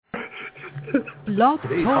Blog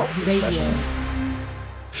Talk Radio.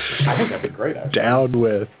 I think that'd be great, actually. Down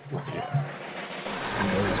with.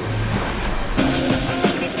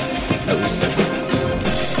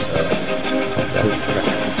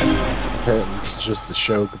 Apparently it's just the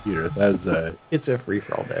show computer. It's a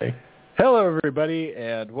free-for-all day. Hello, everybody,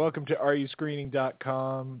 and welcome to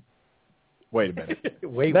AreYouScreening.com. Wait a minute.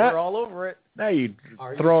 We're all over it. Now you're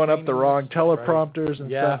throwing up the wrong teleprompters and stuff.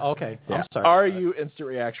 Yeah, okay. Yeah. I'm sorry. Are You Instant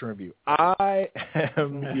Reaction Review? I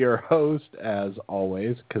am your host, as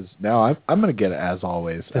always, because now I'm going to get as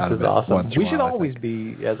always this out of is it awesome. once in a We while, should I always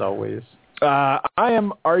think. be as always. I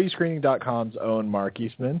am AreYouScreening.com's own Mark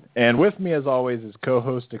Eastman, and with me, as always, is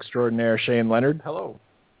co-host extraordinaire Shane Leonard. Hello.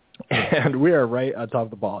 And we are right on top of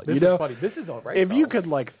the ball. This is funny. This is all right. If you could,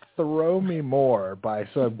 throw me more by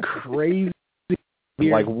some crazy,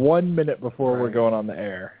 1 minute before we're going on the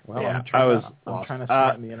air. Well, yeah, I'm trying to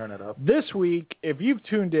smarten the internet up. This week, if you've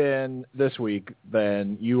tuned in this week,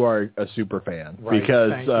 then you are a super fan. Right. Because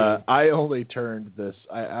Thank you. I only turned this,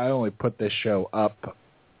 I only put this show up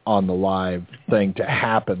on the live thing to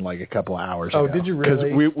happen a couple of hours ago. Oh, did you really?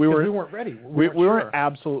 Because we weren't ready. We weren't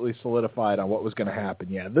absolutely solidified on what was going to happen.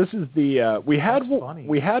 Yeah, this is the we had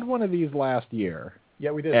one of these last year. Yeah,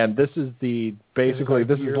 we did. And this is basically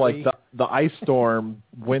this is like the ice storm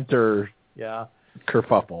winter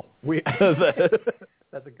kerfuffle.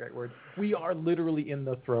 That's a great word. We are literally in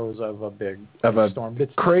the throes of a big storm.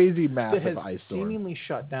 It's crazy massive ice storm. Seemingly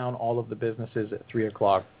shut down all of the businesses at 3:00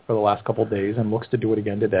 for the last couple of days, and looks to do it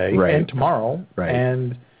again today and tomorrow. Right.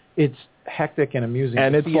 And it's hectic and amusing.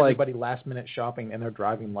 And to it's see everybody last minute shopping, and they're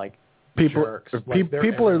driving like jerks.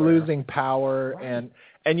 People are losing power, right.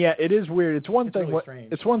 and yeah, it is weird. It's one thing. Really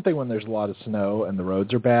strange. It's one thing when there's a lot of snow and the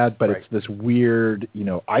roads are bad, but it's this weird,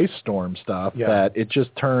 ice storm stuff that it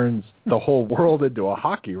just turns the whole world into a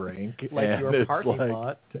hockey rink. Like your parking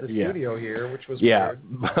lot to the studio here, which was weird.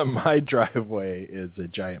 My driveway is a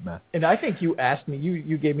giant mess. And I think you asked me,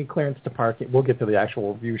 you gave me clearance to park it. We'll get to the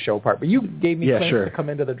actual review show part, but you gave me clearance to come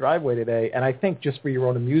into the driveway today, and I think just for your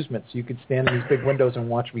own amusement, so you could stand in these big windows and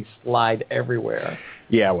watch me slide everywhere.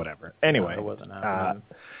 Yeah, whatever. Anyway. It wasn't happening.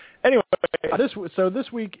 Anyway,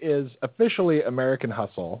 this week is officially American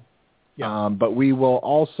Hustle. Yeah. But we will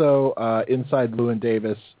also, Inside Llewyn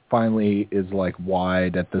Davis finally is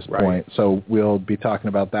wide at this point. So we'll be talking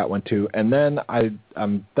about that one too. And then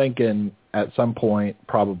I'm thinking at some point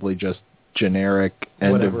probably just generic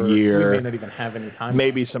end of year. We may not even have any time.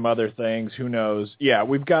 Maybe some other things. Who knows? Yeah,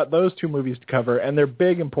 we've got those two movies to cover, and they're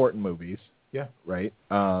big, important movies. Yeah. Right?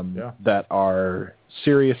 That are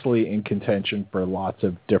seriously in contention for lots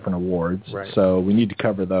of different awards. Right. So we need to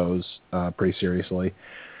cover those pretty seriously.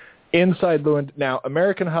 Inside Llewyn, now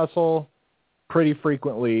American Hustle, pretty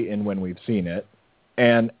frequently in When We've Seen It.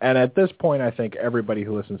 And at this point, I think everybody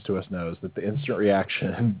who listens to us knows that the instant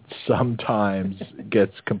reaction sometimes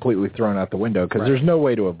gets completely thrown out the window because there's no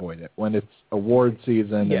way to avoid it. When it's award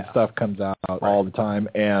season and stuff comes out all the time,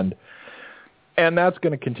 and that's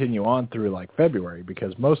going to continue on through February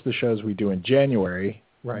because most of the shows we do in January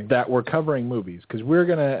that we're covering movies because we're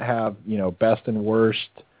going to have, best and worst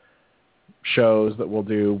shows that we'll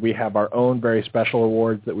do. We have our own very special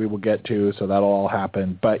awards that we will get to, so that'll all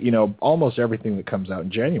happen. But, almost everything that comes out in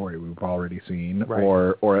January we've already seen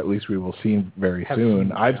or at least we will see very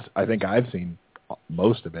soon. I think I've seen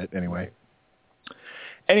most of it anyway.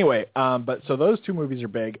 Anyway, but so those two movies are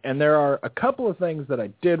big, and there are a couple of things that I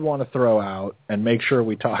did want to throw out and make sure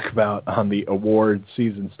we talk about on the award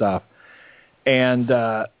season stuff. And,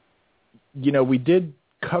 we did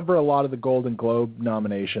cover a lot of the Golden Globe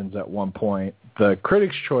nominations at one point. The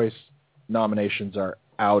Critics' Choice nominations are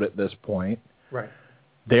out at this point. Right.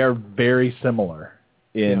 They are very similar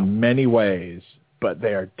in many ways, but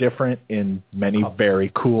they are different in many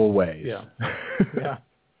very cool ways. Yeah. Yeah.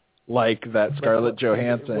 Like that Scarlett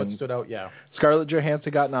Johansson. What stood out, Scarlett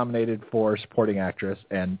Johansson got nominated for supporting actress,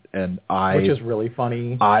 and I, which is really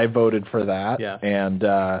funny. I voted for that. Yeah.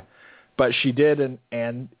 And but she did, and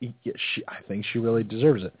I think she really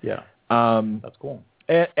deserves it. Yeah. That's cool.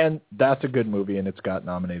 And that's a good movie, and it's got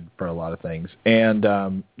nominated for a lot of things. And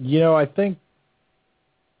I think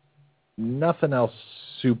nothing else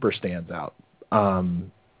super stands out.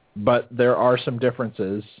 But there are some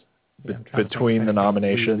differences between the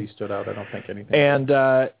nominations. Really stood out. I don't think anything. And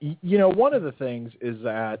one of the things is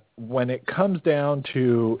that when it comes down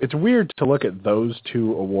to, it's weird to look at those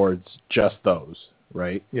two awards, just those,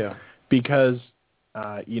 right? Yeah. Because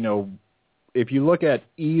if you look at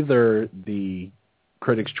either the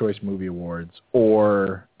Critics' Choice Movie Awards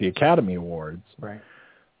or the Academy Awards,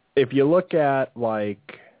 if you look at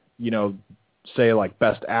say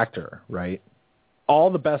Best Actor, right? all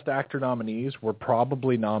the Best Actor nominees were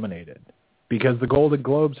probably nominated because the Golden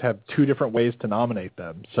Globes have two different ways to nominate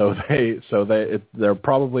them. So they're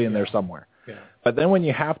probably in there somewhere. Yeah. But then when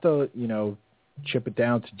you have to, chip it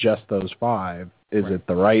down to just those 5, is it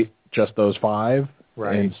the right just those 5?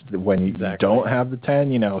 Right. And when you don't have the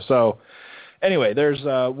 10, So anyway, there's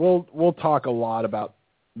we'll talk a lot about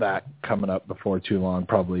that coming up before too long,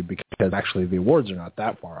 probably because actually the awards are not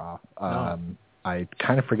that far off. No. I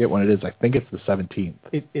kind of forget when it is. I think it's the 17th.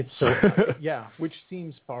 It's so which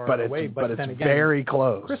seems far away, but it's then again, very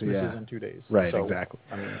close. Christmas is in 2 days, right? So, exactly.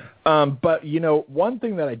 But one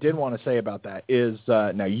thing that I did want to say about that is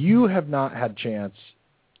now you have not had a chance.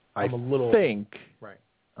 Right.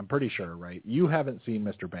 I'm pretty sure, right? You haven't seen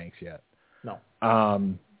Mr. Banks yet. No.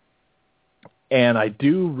 And I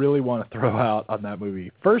do really want to throw out on that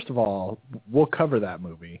movie. First of all, we'll cover that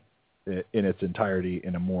movie in its entirety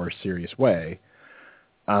in a more serious way.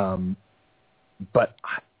 But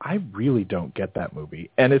I really don't get that movie.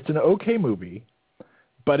 And it's an okay movie,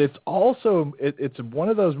 but it's also, it's one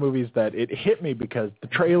of those movies that it hit me because the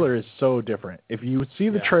trailer is so different. If you see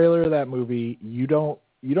the trailer of that movie, you don't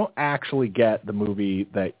actually get the movie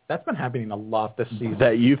that's been happening a lot this season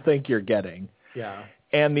that you think you're getting. Yeah.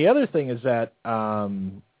 And the other thing is that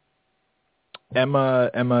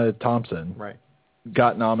Emma Thompson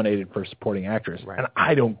got nominated for supporting actress, and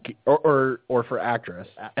I don't or for actress,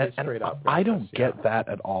 and I don't get that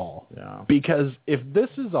at all. Yeah. Because if this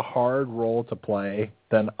is a hard role to play,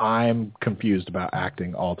 then I'm confused about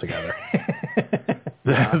acting altogether.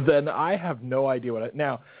 Then I have no idea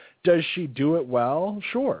now. Does she do it well?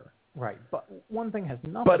 Sure. Right, but one thing has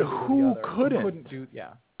nothing. But to do with who the other. couldn't? Who couldn't do?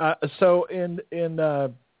 Yeah. So in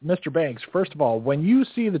Mr. Banks, first of all, when you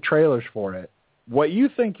see the trailers for it, what you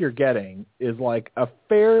think you're getting is like a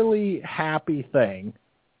fairly happy thing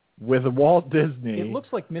with Walt Disney. It looks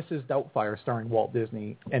like Mrs. Doubtfire starring Walt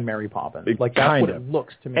Disney and Mary Poppins. Like that's what it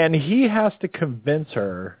looks to me. And he has to convince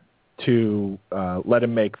her to let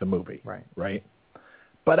him make the movie. Right.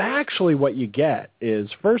 But actually what you get is,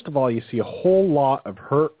 first of all, you see a whole lot of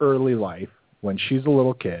her early life when she's a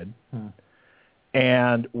little kid,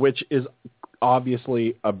 and which is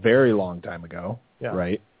obviously a very long time ago,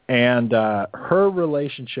 right? And her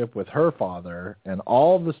relationship with her father and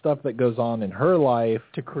all the stuff that goes on in her life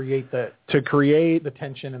to create the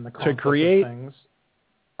tension and the conflict to create of things.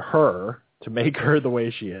 Her, to make her the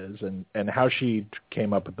way she is, and how she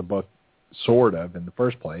came up with the book sort of in the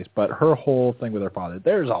first place, but her whole thing with her father,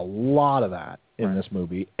 there's a lot of that in this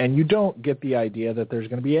movie, and you don't get the idea that there's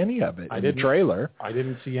going to be any of it in the trailer. I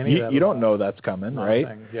didn't see any of that. You don't know that's coming, right?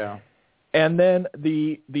 Yeah. And then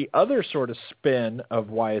the other sort of spin of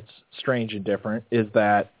why it's strange and different is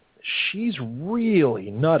that she's really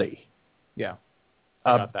nutty. Yeah.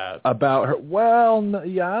 About her. Well,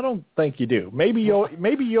 I don't think you do. Maybe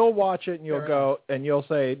you'll watch it and you'll go and you'll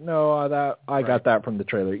say, no, I got that from the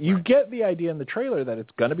trailer. You get the idea in the trailer that it's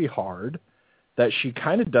going to be hard, that she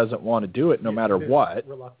kind of doesn't want to do it no matter what,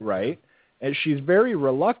 right? And she's very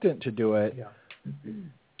reluctant to do it,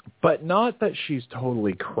 but not that she's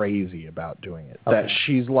totally crazy about doing it. Okay. That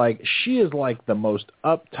she is like the most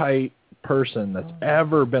uptight person that's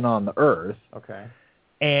ever been on the earth. Okay.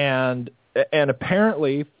 And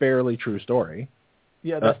apparently fairly true story.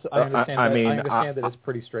 Yeah, I understand. I understand that it's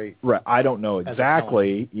pretty straight. Right. I don't know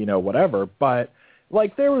exactly, whatever, but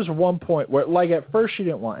like there was one point where, like, at first she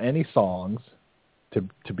didn't want any songs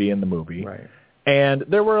to be in the movie. Right. And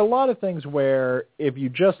there were a lot of things where if you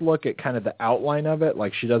just look at kind of the outline of it,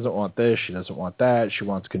 like she doesn't want this, she doesn't want that, she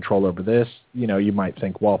wants control over this, you might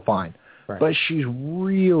think, well, fine. Right. But she's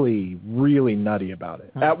really, really nutty about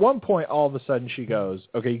it. At one point, all of a sudden, she goes,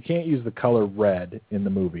 okay, you can't use the color red in the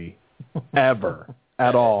movie ever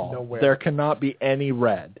at all. Nowhere. There cannot be any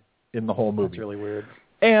red in the whole movie. That's really weird.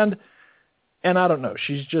 And I don't know.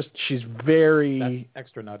 She's very... That's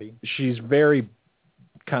extra nutty. She's very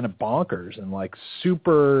kind of bonkers and like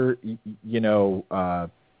super,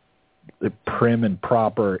 prim and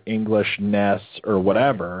proper Englishness or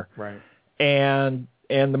whatever. Right. And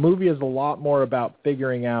the movie is a lot more about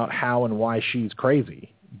figuring out how and why she's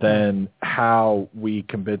crazy than how we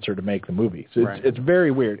convince her to make the movie. So it's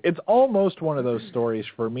very weird. It's almost one of those stories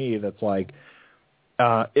for me that's like,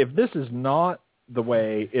 if this is not the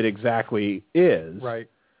way it exactly is,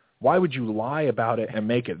 why would you lie about it and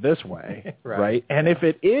make it this way, right? And if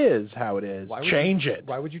it is how it is, change it.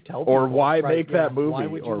 Why would you tell people? Or why make that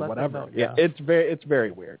movie or whatever? Yeah, it's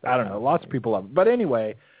very weird. I don't know. Lots of people love it. But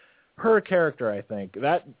anyway, her character, I think,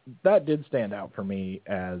 that did stand out for me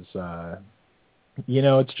as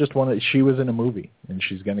it's just she was in a movie and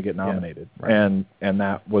she's going to get nominated. Yeah, right. And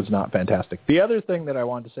that was not fantastic. The other thing that I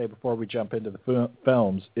wanted to say before we jump into the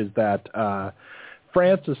films is that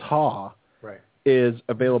Frances Ha is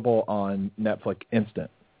available on Netflix Instant.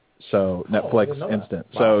 So Netflix Instant.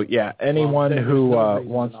 Wow. So yeah, anyone who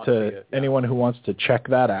wants to check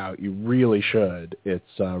that out, you really should.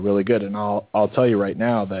 It's really good. And I'll tell you right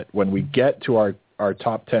now that when we get to our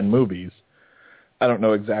top 10 movies, I don't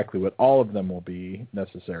know exactly what all of them will be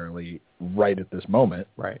necessarily right at this moment.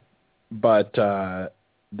 Right. But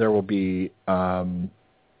there will be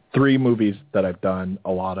 3 movies that I've done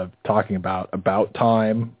a lot of talking about. About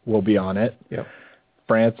Time will be on it. Yep.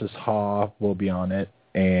 Frances Ha will be on it,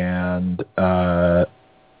 and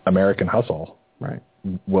American Hustle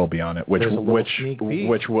will be on it, which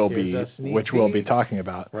we'll be talking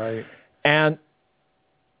about. Right. And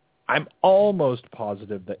I'm almost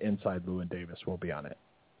positive that Inside Llewyn Davis will be on it.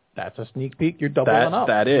 That's a sneak peek. You're doubling up.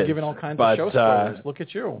 That is. You're giving all kinds of show spoilers. Look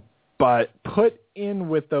at you. But put in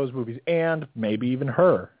with those movies, and maybe even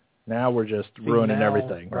Her. Now we're just ruining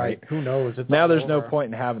everything, right? Who knows? Now there's no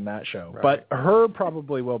point in having that show. Right. But Her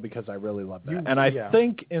probably will, because I really love that. And I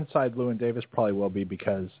think Inside Llewyn Davis probably will be,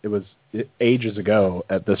 because it was ages ago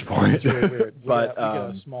at this point. It's really weird. But we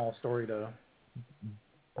got a small story to...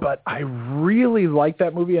 But I really like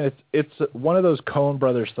that movie, and it's one of those Coen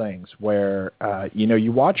Brothers things where,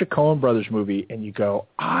 you watch a Coen Brothers movie and you go,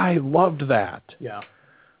 I loved that. Yeah.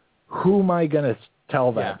 Who am I going to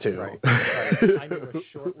tell that to? Right. I knew a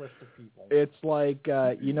short list of people. It's like,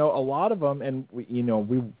 a lot of them, and,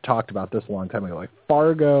 we talked about this a long time ago, like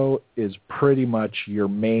Fargo is pretty much your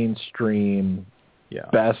mainstream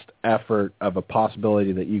best effort of a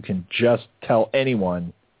possibility that you can just tell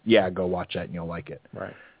anyone, go watch that and you'll like it.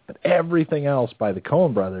 Right. But everything else by the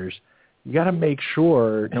Coen Brothers, you got to make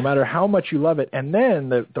sure, no matter how much you love it. And then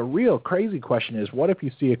the real crazy question is, what if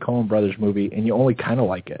you see a Coen Brothers movie and you only kind of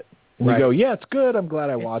like it? And you go, it's good. I'm glad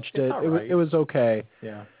I watched it. It was okay.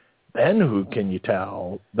 Yeah. Then who can you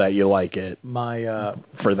tell that you like it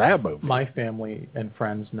for that movie? My family and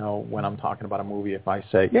friends know when I'm talking about a movie. If I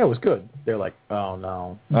say, it was good, they're like, oh,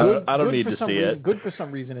 no. I don't need to see it. Good for some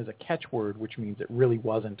reason is a catchword, which means it really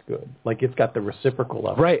wasn't good. Like, it's got the reciprocal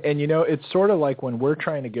of it. Right, and, it's sort of like when we're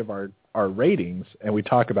trying to give our ratings and we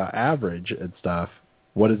talk about average and stuff,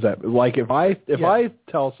 what is that? Like, if I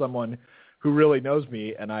tell someone who really knows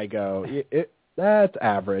me and I go, that's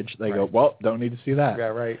average, they go, well, don't need to see that. Yeah,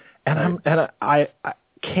 right. And I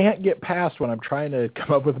can't get past when I'm trying to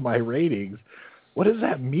come up with my ratings. What does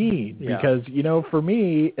that mean? Yeah. Because, for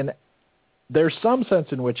me, there's some sense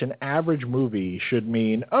in which an average movie should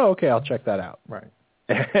mean, oh, okay, I'll check that out. Right.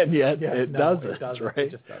 And yet it doesn't, right?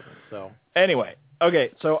 It just doesn't. So anyway,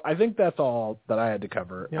 okay, so I think that's all that I had to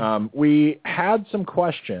cover. Yeah. We had some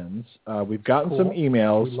questions. We've gotten some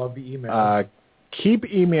emails. We love the emails. Keep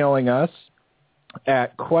emailing us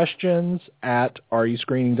at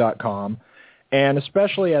questions@ruscreening.com, and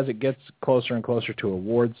especially as it gets closer and closer to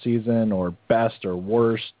award season or best or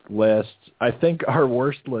worst lists, I think our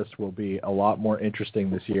worst list will be a lot more interesting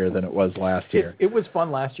this year than it was last year. It was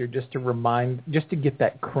fun last year just to get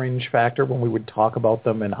that cringe factor when we would talk about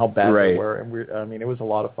them and how bad they were. And it was a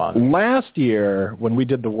lot of fun. Last year, when we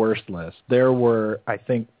did the worst list, there were, I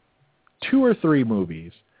think, 2 or 3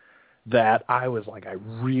 movies that I was like, I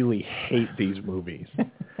really hate these movies.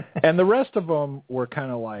 And the rest of them were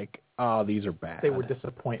kind of like, oh, these are bad. They were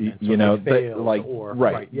disappointments. This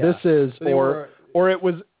is, or it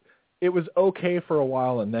was okay for a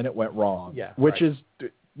while and then it went wrong. Yeah. Which is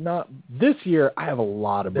not, this year I have a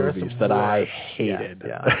lot of movies that I hated.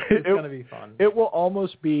 Yeah. It's going to be fun. It will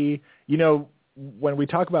almost be, when we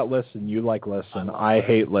talk about lists and you like lists and I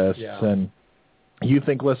hate lists and you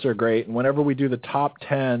think lists are great, and whenever we do the top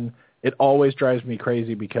 10, it always drives me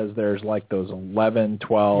crazy because there's like those 11,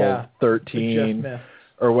 12, 13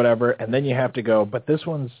 or whatever, and then you have to go, but this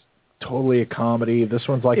one's totally a comedy. This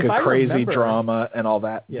one's like a crazy drama and all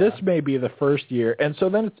that. Yeah. This may be the first year, and so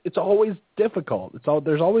then it's always difficult.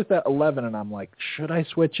 There's always that 11, and I'm like, should I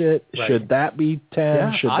switch it? Right. Should that be 10?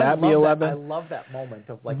 Yeah, should that be 11? I love that moment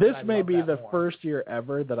of like. This may be the first year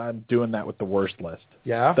ever that I'm doing that with the worst list.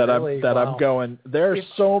 Yeah, I'm going. There are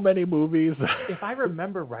so many movies. If I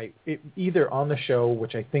remember right, either on the show,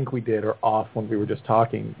 which I think we did, or off when we were just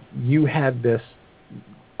talking, you had this.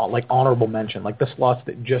 Like honorable mention, like the slots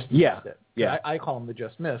that just missed it. Yeah. I call them the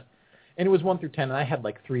just missed. And it was 1 through 10, and I had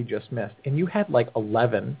like 3 just missed. And you had like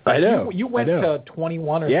 11. I know. You went to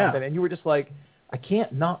 21 or something, and you were just like, I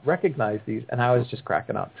can't not recognize these. And I was just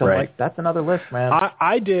cracking up. So I'm like, that's another list, man.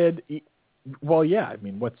 I did. Well, yeah. I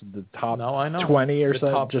mean, what's the top No, I know. 20 or The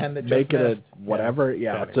something? top Just 10 that make just it missed. a whatever.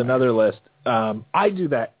 Yeah, So it's anyway. another list. I do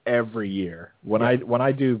that every year. When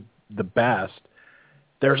I do the best,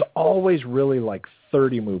 there's always really like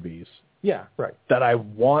 30 movies. Yeah, right. That I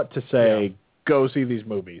want to say, go see these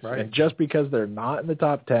movies. Right. And just because they're not in the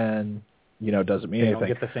top 10, doesn't mean anything. They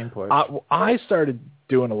don't get the same push. I started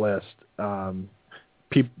doing a list.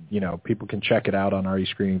 People can check it out on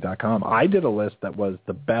rescreening.com. I did a list that was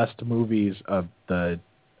the best movies of the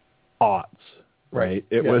aughts, right?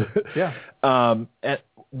 It was and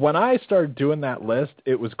when I started doing that list,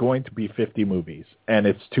 it was going to be 50 movies, and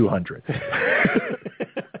it's 200.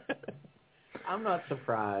 I'm not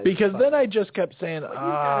surprised. Because then I just kept saying, you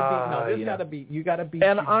gotta be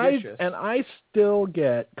and judicious. I still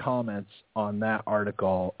get comments on that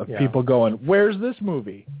article of people going, "Where's this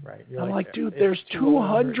movie?" Right. I'm like, dude, there's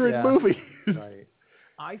 200 movies. Right.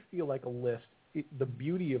 I feel like a list. The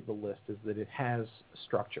beauty of the list is that it has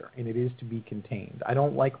structure and it is to be contained. I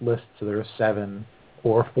don't like lists that are 7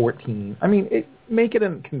 or 14. I mean, make it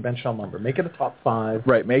a conventional number. Make it a top 5.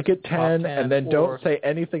 Right. Make it 10, 10 and then don't say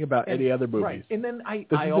anything about any other movies. Right. And then I is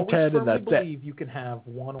always 10 firmly and believe you can have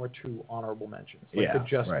 1 or 2 honorable mentions, like the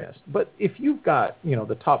just right. missed. But if you've got,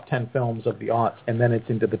 the top 10 films of the aughts and then it's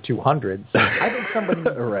into the 200s, I think somebody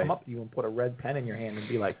needs to come up to you and put a red pen in your hand and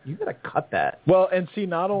be like, you got to cut that. Well, and see,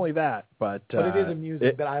 not only that, but it is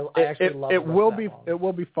amusing that I actually love it. It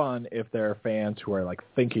will be fun if there are fans who are like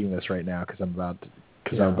thinking this right now because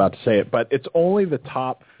I'm about to say it, but it's only the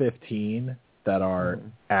top 15 that are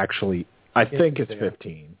actually, I think it's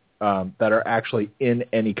 15, that are actually in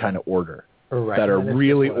any kind of order, that are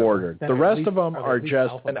really ordered. The rest of them are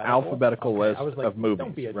just an alphabetical list of movies.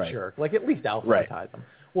 Don't be a jerk. Like, at least alphabetize them.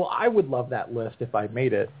 Well, I would love that list if I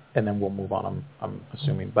made it, and then we'll move on, I'm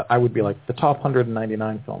assuming. But I would be like the top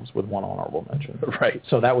 199 films with 1 honorable mention. Right.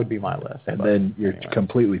 So that would be my list. And then you're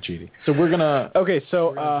completely cheating. So we're going to... Okay,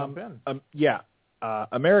 so... jump in.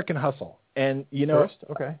 American Hustle. And, First?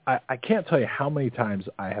 Okay. I can't tell you how many times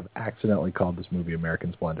I have accidentally called this movie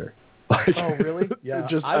American Splendor. Oh, really? Yeah. I'm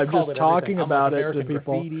just talking about it to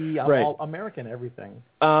people. Graffiti, right. All American everything.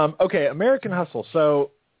 Okay, American Hustle.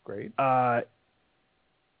 So... Great.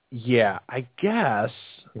 Yeah, I guess...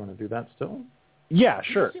 You want to do that still? Yeah,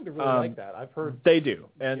 sure. People seem to really like that. I've heard... They do,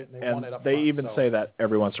 and they even say that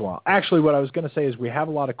every once in a while. Actually, what I was going to say is we have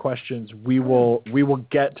a lot of questions. We will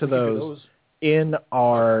get to those in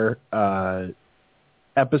our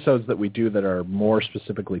episodes that we do that are more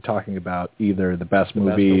specifically talking about either the best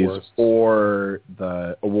movies or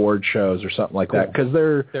the award shows or something like that, because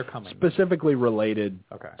they're specifically related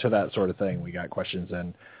to that sort of thing. We got questions,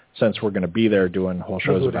 and since we're going to be there doing whole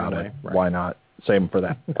shows about it, why not save them for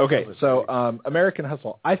that? Okay, so American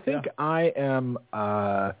Hustle. I think I am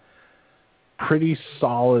pretty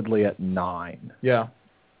solidly at 9. Yeah.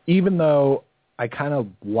 Even though I kind of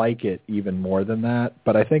like it even more than that,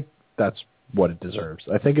 but I think that's what it deserves.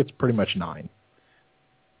 I think it's pretty much 9.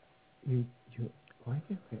 You like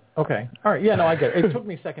it? Okay. All right. Yeah, no, I get it. It took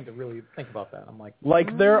me a second to really think about that. I'm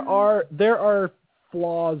like there are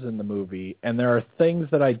flaws in the movie, and there are things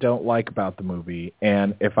that I don't like about the movie,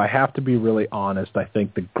 and if I have to be really honest, I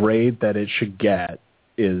think the grade that it should get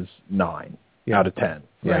is 9 out of 10,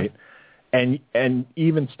 right? And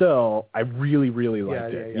even still, I really, really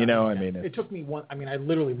liked it. I mean, it took me I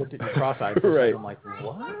literally looked at you cross-eyed. Right. I'm like,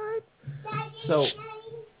 what? So.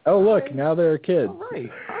 Oh, look, now there are kids. All right.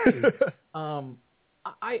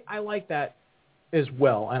 I like that as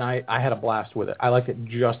well, and I had a blast with it. I liked it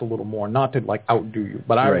just a little more, not to outdo you,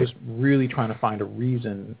 but I was really trying to find a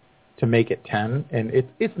reason to make it 10, and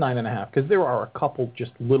it's 9.5 because there are a couple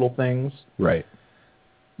just little things. Right.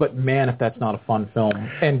 But man, if that's not a fun film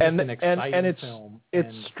and an exciting film.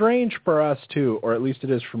 It's strange for us too, or at least it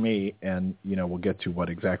is for me, and we'll get to what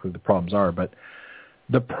exactly the problems are, but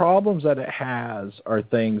the problems that it has are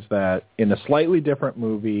things that in a slightly different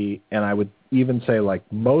movie, and I would even say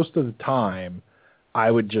most of the time, I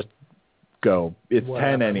would just go, it's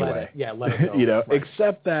 10 anyway. Let it go. Right.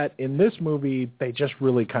 Except that in this movie, they just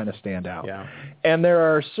really kind of stand out. Yeah. And there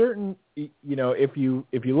are certain, if you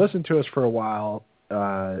listen to us for a while,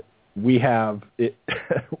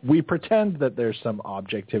 we pretend that there's some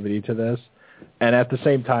objectivity to this, and at the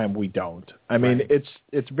same time we don't. I mean,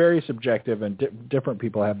 it's very subjective, and different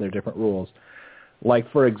people have their different rules. Like,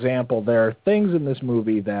 for example, there are things in this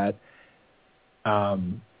movie that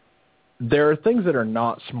there are things that are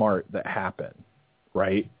not smart that happen,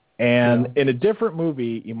 right? And in a different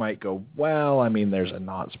movie, you might go, well, I mean, there's a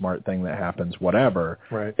not smart thing that happens, whatever.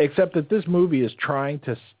 Right. Except that this movie is trying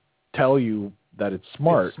to tell you that it's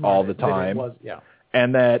smart all the time.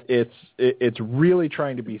 and that it's really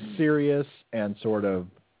trying to be serious and sort of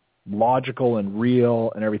logical and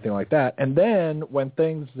real and everything like that. And then when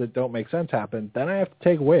things that don't make sense happen, then I have to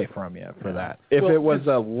take away from you for that. If it was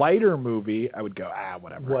a lighter movie, I would go,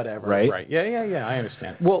 whatever. Right? Yeah, I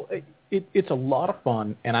understand. Well, it's a lot of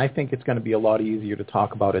fun, and I think it's going to be a lot easier to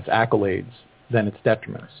talk about its accolades than its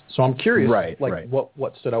detriments. So I'm curious,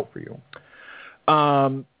 what stood out for you?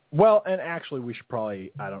 Well, and actually, we should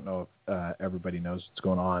probably, I don't know if everybody knows what's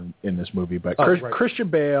going on in this movie, but Christian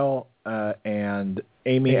Bale and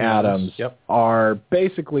Amy Adams are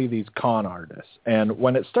basically these con artists. And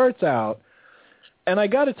when it starts out, and I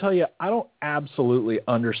got to tell you, I don't absolutely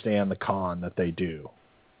understand the con that they do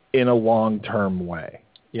in a long-term way.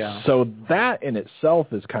 Yeah. So that in itself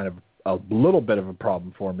is kind of a little bit of a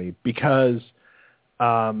problem for me because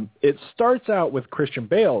it starts out with Christian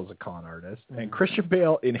Bale as a con artist, and Christian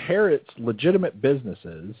Bale inherits legitimate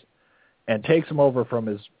businesses and takes them over from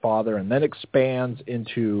his father and then expands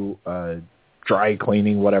into dry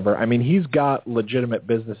cleaning, whatever. I mean, he's got legitimate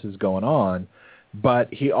businesses going on,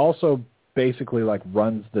 but he also basically like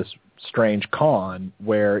runs this strange con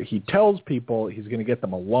where he tells people he's going to get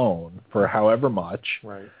them a loan for however much,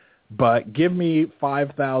 but give me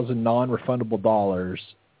 $5,000 non-refundable dollars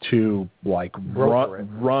to like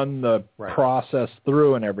run the process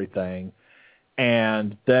through and everything,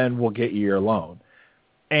 and then we'll get you your loan.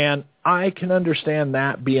 And I can understand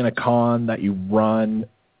that being a con that you run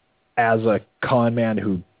as a con man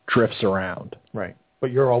who drifts around. Right.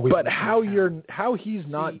 But you're always. But how he's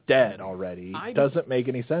not dead already doesn't make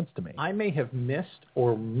any sense to me. I may have missed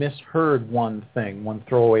or misheard one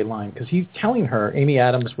throwaway line, because he's telling her, Amy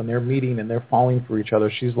Adams, when they're meeting and they're falling for each other,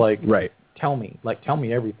 she's like, tell me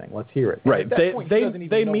everything. Let's hear it. Right.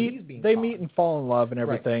 They meet and fall in love and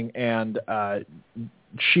everything, and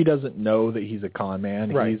she doesn't know that he's a con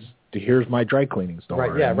man. Right. Here's my dry cleaning store.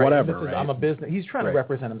 Right. Yeah. Whatever. I'm a business. He's trying to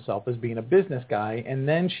represent himself as being a business guy, and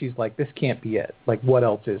then she's like, "This can't be it. Like, what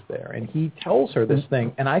else is there?" And he tells her this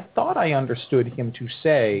thing, and I thought I understood him to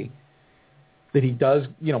say that he does.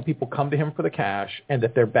 People come to him for the cash, and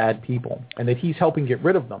that they're bad people, and that he's helping get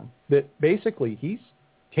rid of them. That basically he's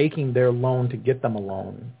taking their loan to get them a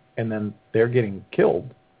loan, and then they're getting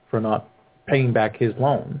killed for not paying back his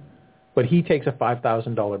loan. But he takes a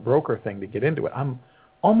 $5,000 broker thing to get into it. I'm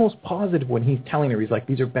almost positive when he's telling her, he's like,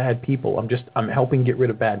 these are bad people. I'm helping get rid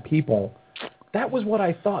of bad people. That was what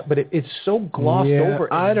I thought, but it's so glossed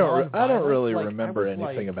over. I don't really remember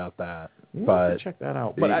anything about that. But check that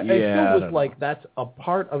out. But I still was like, that's a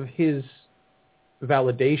part of his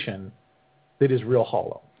validation that is real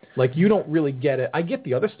hollow. Like, you don't really get it. I get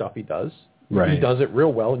the other stuff he does. Right. He does it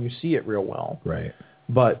real well, and you see it real well. Right.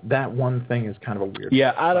 But that one thing is kind of a weird.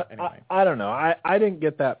 Yeah, I don't know. I didn't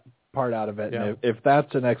get that part out of it. Yeah. And if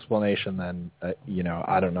that's an explanation, then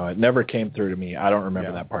I don't know. It never came through to me. I don't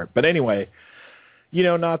remember that part. But anyway,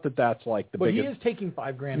 not that that's like the biggest. But he is taking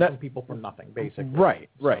 $5,000 from people for nothing, basically. Right.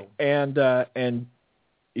 Right. And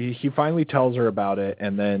he finally tells her about it,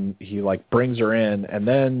 and then he like brings her in, and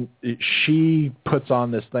then she puts on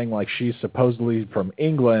this thing like she's supposedly from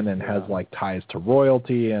England and has like ties to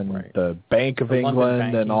royalty and the Bank of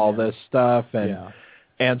England and all this stuff,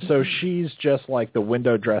 and so she's just like the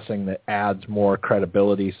window dressing that adds more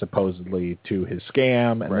credibility supposedly to his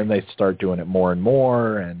scam, and then they start doing it more and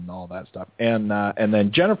more and all that stuff, and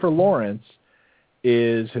then Jennifer Lawrence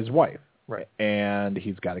is his wife, and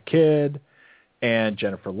he's got a kid. And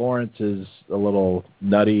Jennifer Lawrence is a little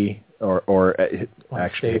nutty, or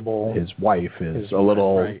actually his wife is a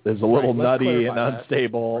little nutty and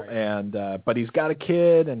unstable, and but he's got a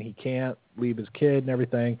kid and he can't leave his kid and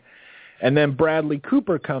everything. And then Bradley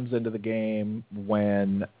Cooper comes into the game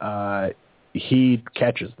when he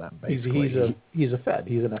catches them. Basically, he's a Fed.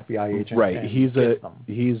 He's an FBI agent. Right.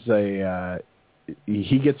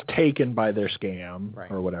 He gets taken by their scam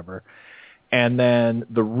or whatever. And then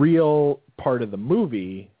the real part of the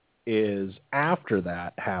movie is after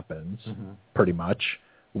that happens, pretty much,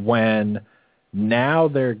 when now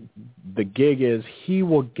the gig is he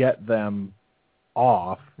will get them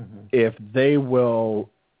off if they will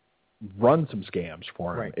run some scams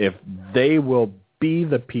for him, if they will be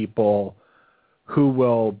the people who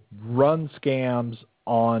will run scams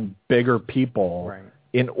on bigger people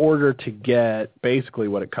in order to get, basically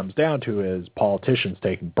what it comes down to is politicians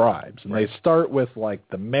taking bribes. And they start with like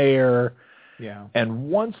the mayor. Yeah. And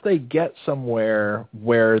once they get somewhere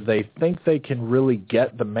where they think they can really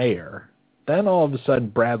get the mayor, then all of a sudden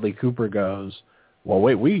Bradley Cooper goes, well,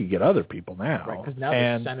 wait, we can get other people now. Right, because now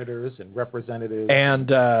there's senators and representatives.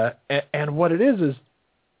 And what it is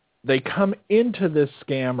they come into this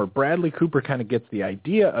scam, or Bradley Cooper kind of gets the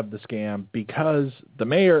idea of the scam because the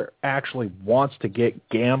mayor actually wants to get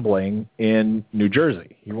gambling in New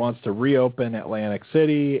Jersey. He wants to reopen Atlantic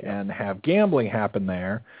City and have gambling happen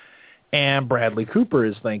there. And Bradley Cooper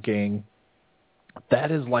is thinking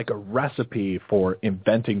that is like a recipe for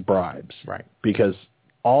inventing bribes. Right. Because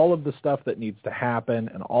all of the stuff that needs to happen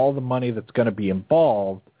and all the money that's going to be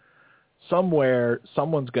involved, somewhere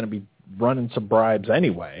someone's going to be running some bribes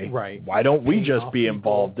anyway. Right. Why don't we just be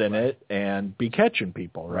involved in it and be catching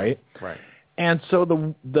people, right? Right. And so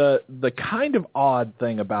the kind of odd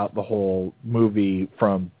thing about the whole movie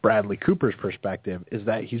from Bradley Cooper's perspective is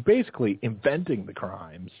that he's basically inventing the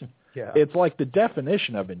crimes. Yeah. It's like the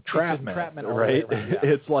definition of entrapment, right? Yeah.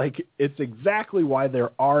 It's like it's exactly why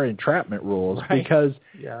there are entrapment rules, right. because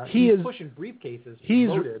he's pushing briefcases.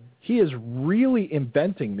 He is really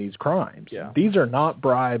inventing these crimes. Yeah. These are not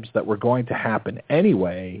bribes that were going to happen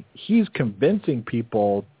anyway. He's convincing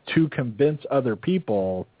people to convince other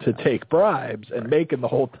people to take bribes and making the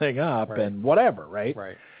whole thing up and whatever, right?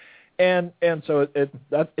 Right. And so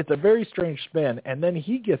it's a very strange spin. And then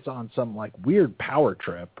he gets on some like weird power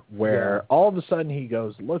trip where all of a sudden he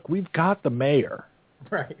goes, look, we've got the mayor.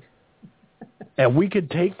 Right. And we could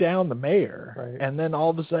take down the mayor. Right. And then all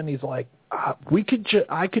of a sudden he's like, I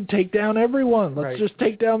could take down everyone. Let's just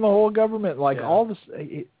take down the whole government. Like all this,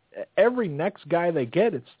 every next guy they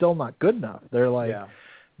get, it's still not good enough. They're like,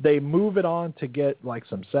 they move it on to get like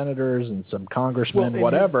some senators and some congressmen,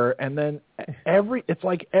 whatever, and then it's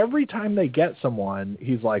like every time they get someone,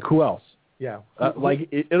 he's like, who else? Yeah,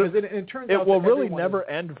 it turns out will really never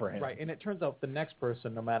end for him. Right, and it turns out the next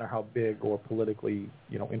person, no matter how big or politically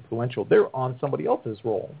influential, they're on somebody else's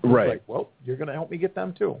role. It's right. Like, well, you're going to help me get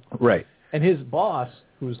them too. Right. And his boss,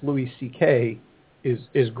 who's Louis C.K.,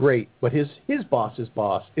 is great, but his boss's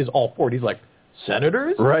boss is all for it. He's like,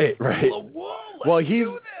 senators? Right. Well,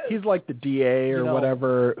 he's like the DA or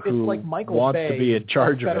whatever who like Michael wants Bay, to be in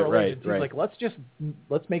charge of it. Right. He's like,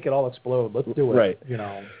 let's make it all explode. Let's do it. Right.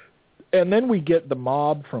 And then we get the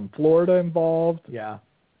mob from Florida involved. Yeah.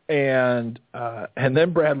 And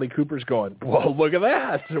then Bradley Cooper's going, well, look at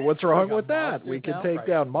that. What's wrong with that? We can take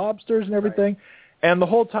down mobsters and everything. Right. And the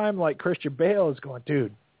whole time, like, Christian Bale is going,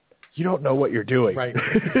 dude, you don't know what you're doing. Right.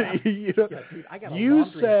 Dude, I got a you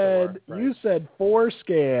said store. You said 4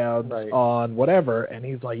 scams on whatever, and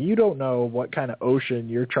he's like, you don't know what kind of ocean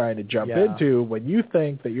you're trying to jump into when you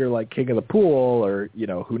think that you're like king of the pool, or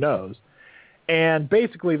who knows. And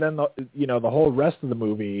basically, then the whole rest of the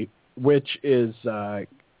movie, which is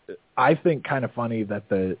I think kind of funny that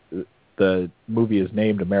the movie is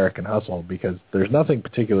named American Hustle, because there's nothing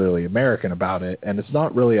particularly American about it, and it's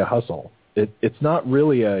not really a hustle. It's not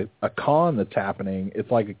really a con that's happening. It's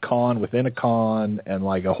like a con within a con and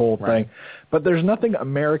like a whole thing. But there's nothing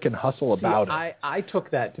American hustle about it. I took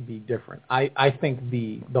that to be different. I think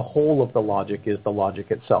the whole of the logic is the logic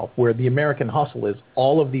itself, where the American hustle is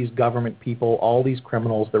all of these government people, all these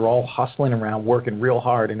criminals, they're all hustling around, working real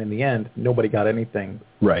hard, and in the end, nobody got anything.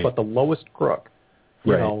 Right. But the lowest crook,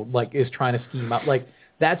 you know, like is trying to scheme out. Like,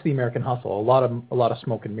 that's the American hustle. A lot of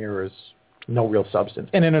smoke and mirrors. No real substance,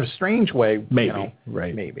 and in a strange way, maybe,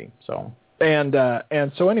 maybe. So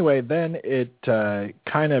and so anyway, then it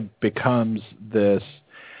kind of becomes this.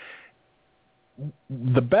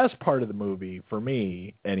 The best part of the movie for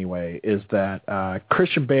me, anyway, is that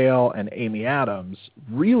Christian Bale and Amy Adams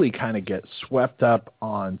really kind of get swept up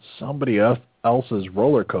on somebody else's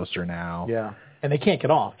roller coaster now. Yeah. And they can't get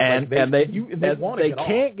off. And they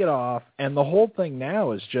can't get off. And the whole thing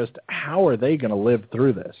now is just, how are they going to live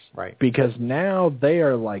through this? Right. Because now they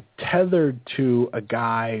are like tethered to a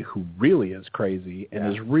guy who really is crazy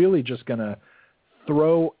and is really just going to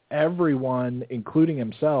throw everyone, including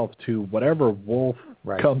himself, to whatever wolf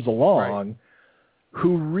comes along,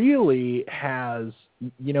 who really has,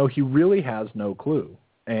 he really has no clue.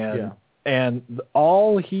 And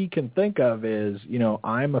all he can think of is,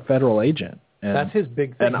 I'm a federal agent. And that's his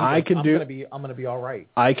big thing. And I'm going to be all right.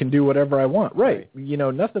 I can do whatever I want. Right.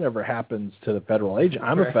 Nothing ever happens to the federal agent.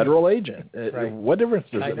 I'm a federal agent. What difference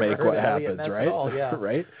does it make what happens, right? All,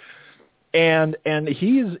 right. And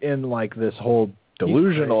he's in like this whole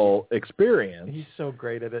delusional experience. He's so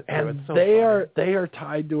great at it. And it's so they funny. are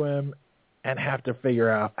tied to him and have to figure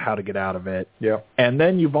out how to get out of it. Yeah. And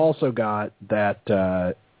then you've also got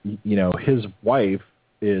that his wife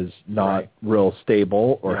is not real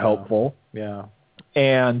stable or helpful. Yeah.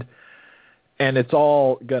 And it's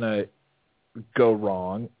all going to go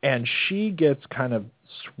wrong. And she gets kind of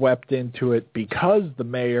swept into it because the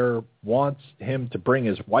mayor wants him to bring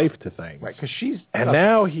his wife to things. Right, because she's... And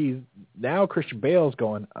now Christian Bale's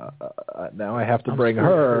going, now I have to bring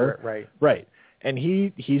her. Right. Right. And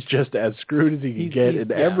he's just as screwed as he can get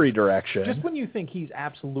in every direction. Just when you think he's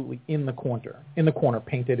absolutely in the corner,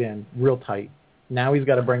 painted in real tight, now he's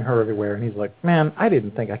got to bring her everywhere, and he's like, man, I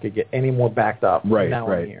didn't think I could get any more backed up.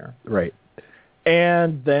 Now I'm here. Right.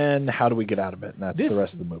 And then how do we get out of it? And that's the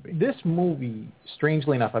rest of the movie. This movie,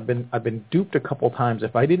 strangely enough, I've been duped a couple times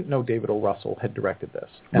if I didn't know David O. Russell had directed this.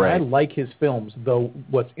 And I like his films, though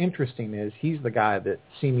what's interesting is he's the guy that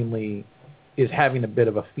seemingly is having a bit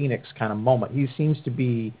of a Phoenix kind of moment. He seems to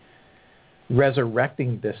be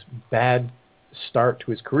resurrecting this bad start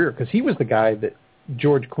to his career, because he was the guy that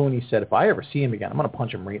George Clooney said, if I ever see him again, I'm going to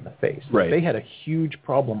punch him right in the face. Right. They had a huge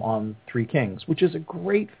problem on Three Kings, which is a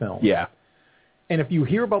great film. Yeah. And if you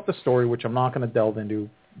hear about the story, which I'm not going to delve into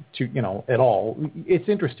at all, it's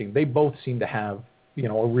interesting. They both seem to have,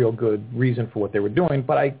 a real good reason for what they were doing,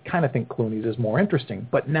 but I kind of think Clooney's is more interesting.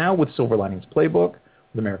 But now with Silver Linings Playbook,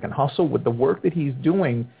 with American Hustle, with the work that he's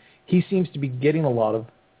doing, he seems to be getting a lot of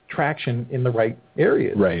traction in the right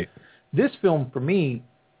areas. Right. This film, for me,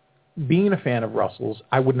 being a fan of Russell's,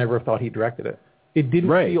 I would never have thought he directed it. It didn't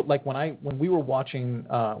feel like when we were watching,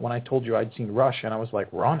 when I told you I'd seen Rush, and I was like,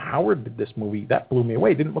 Ron Howard did this movie. That blew me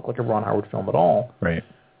away. It didn't look like a Ron Howard film at all. Right.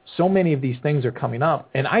 So many of these things are coming up,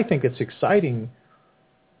 and I think it's exciting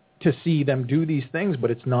to see them do these things,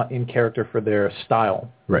 but it's not in character for their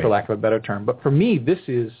style, for lack of a better term. But for me, this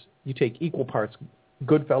is, you take equal parts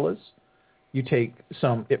Goodfellas, you take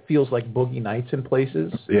it feels like Boogie Nights in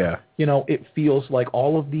places. Yeah. It feels like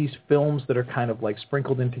all of these films that are kind of like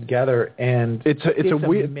sprinkled in together, and it's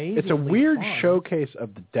a weird showcase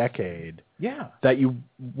of the decade. Yeah. That you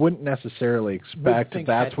wouldn't necessarily expect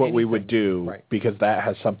that's what we would do, because that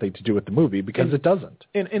has something to do with the movie, because it doesn't.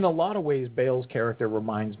 In a lot of ways, Bale's character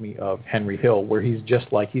reminds me of Henry Hill, where he's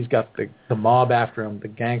just like, he's got the mob after him, the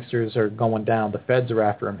gangsters are going down, the feds are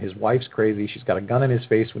after him, his wife's crazy, she's got a gun in his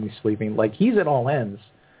face when he's sleeping. Like, he's at all ends.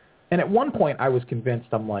 And at one point, I was convinced,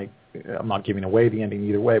 I'm like, I'm not giving away the ending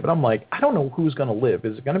either way, but I'm like, I don't know who's going to live.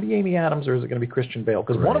 Is it going to be Amy Adams, or is it going to be Christian Bale?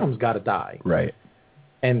 Because one of them's got to die. Right.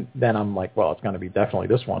 And then I'm like, well, it's going to be definitely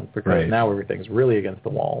this one, because now everything's really against the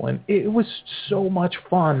wall. And it was so much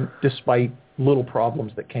fun, despite little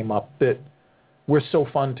problems that came up that were so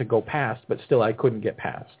fun to go past, but still I couldn't get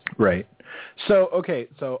past. Right. So,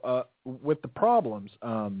 with the problems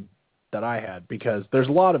that I had, because there's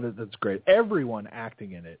a lot of it that's great. Everyone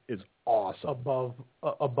acting in it is awesome.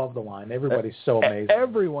 Above the line. Everybody's so amazing.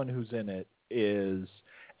 Everyone who's in it is...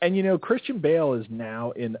 And, Christian Bale is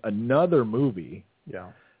now in another movie. Yeah.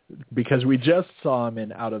 Because we just saw him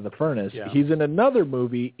in Out of the Furnace. Yeah. He's in another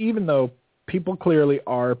movie, even though people clearly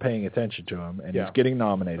are paying attention to him, and he's getting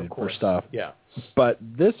nominated for stuff. Yeah. But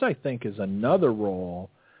this, I think, is another role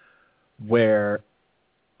where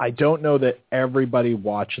I don't know that everybody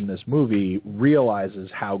watching this movie realizes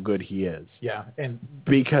how good he is. Yeah, and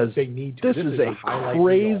because they need to. This is a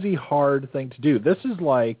crazy hard thing to do. This is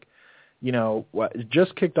like,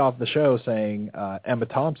 just kicked off the show saying Emma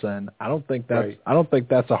Thompson. I don't think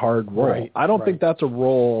that's a hard role. Right. I don't think that's a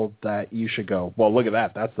role that you should go, well, look at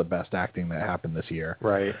that. That's the best acting that happened this year.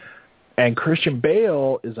 Right. And Christian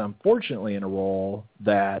Bale is unfortunately in a role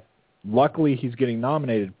that luckily he's getting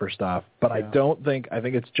nominated for stuff, but I think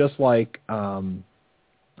it's just like Out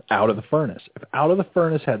of the Furnace. If Out of the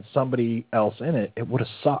Furnace had somebody else in it, it would have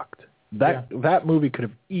sucked. That movie could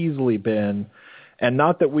have easily been, and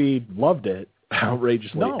not that we loved it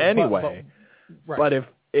outrageously anyway, but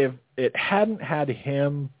if it hadn't had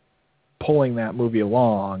him pulling that movie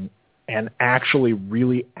along and actually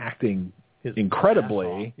really acting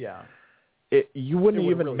incredibly, you wouldn't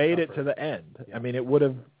even really made it to the end. Yeah. I mean, it would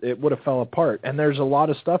have fell apart. And there's a lot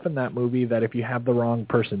of stuff in that movie that if you have the wrong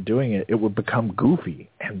person doing it, it would become goofy.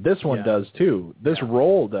 And this one does too. This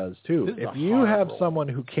role does too. If you have someone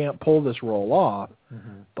who can't pull this role off,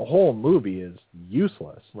 the whole movie is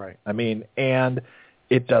useless. Right. I mean, and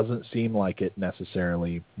it doesn't seem like it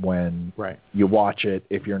necessarily when you watch it,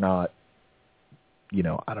 if you're not,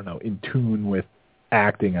 I don't know, in tune with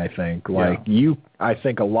acting. I think I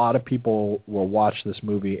think a lot of people will watch this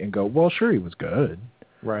movie and go, well, sure, he was good,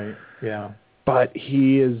 right? Yeah, but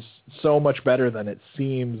he is so much better than it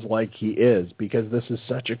seems like he is, because this is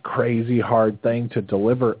such a crazy hard thing to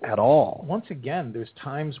deliver at all. Once again, there's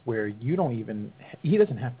times where he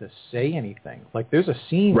doesn't have to say anything. Like, there's a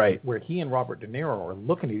scene where he and Robert De Niro are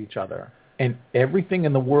looking at each other and everything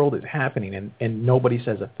in the world is happening and nobody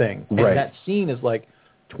says a thing. And that scene is like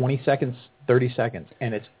 20 seconds, 30 seconds,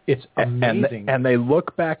 and it's amazing. And they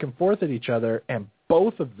look back and forth at each other, and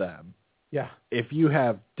both of them. Yeah. If you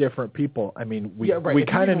have different people, I mean, we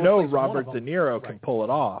kind of know Robert De Niro can pull it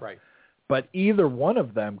off. Right. But either one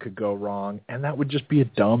of them could go wrong, and that would just be a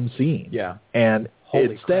dumb scene. Yeah. And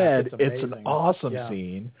instead, crap, it's an awesome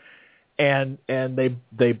scene, and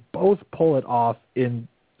they both pull it off in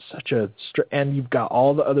such a and you've got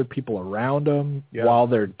all the other people around them while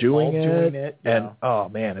they're doing it. And oh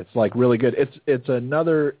man, it's like really good. It's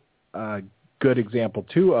another good example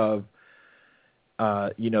too of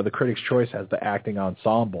the Critics' Choice has the acting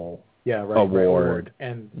ensemble award,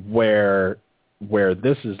 and where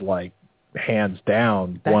this is like hands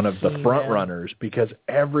down one of the front runners, because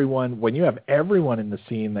when you have everyone in the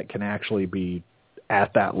scene that can actually be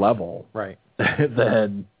at that level, right,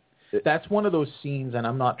 then that's one of those scenes, and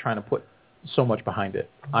I'm not trying to put so much behind it.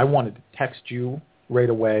 I wanted to text you right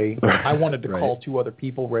away. I wanted to call 2 other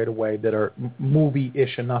people right away that are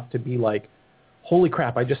movie-ish enough to be like, holy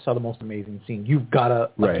crap, I just saw the most amazing scene. You've got to,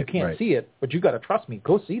 you can't see it, but you've got to trust me.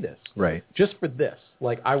 Go see this. Right. Just for this.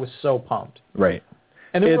 Like, I was so pumped. Right.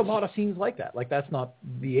 And there were a lot of scenes like that. Like, that's not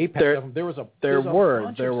the apex of them. There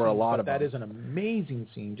were a lot of them. That is an amazing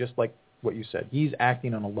scene, just like what you said. He's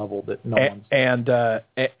acting on a level that no one's... And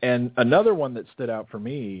another one that stood out for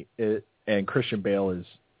me, and Christian Bale is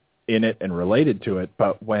in it and related to it,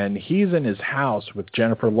 but when he's in his house with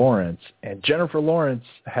Jennifer Lawrence, and Jennifer Lawrence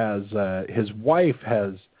has his wife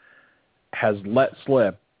has let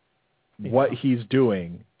slip what he's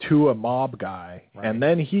doing to a mob guy, and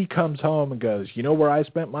then he comes home and goes, you know where I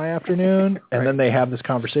spent my afternoon? And then they have this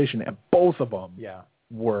conversation, and both of them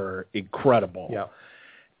were incredible. Yeah.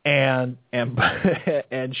 And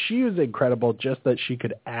she was incredible, just that she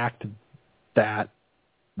could act that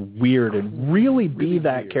weird and really be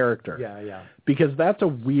that weird character. Yeah. Because that's a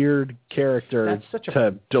weird character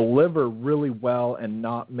to deliver really well and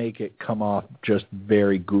not make it come off just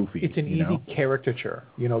very goofy. It's an easy caricature,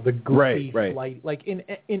 the goofy flight. Like in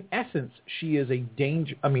essence, she is a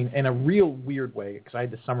danger. I mean, in a real weird way, because I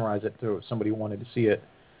had to summarize it to somebody who wanted to see it.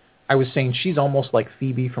 I was saying she's almost like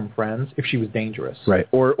Phoebe from Friends if she was dangerous. Right.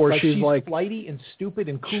 Or she's like flighty and stupid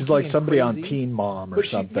and kooky. She's like and somebody crazy. on Teen Mom or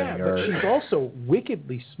something. But she's also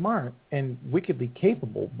wickedly smart and wickedly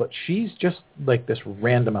capable, but she's just like this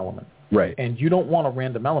random element. Right. And you don't want a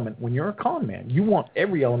random element when you're a con man. You want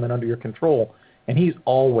every element under your control, and he's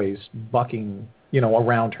always bucking,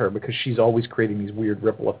 around her because she's always creating these weird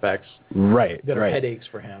ripple effects. Right. That are headaches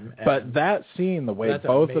for him. But that scene, the way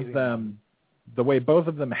both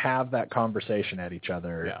of them have that conversation at each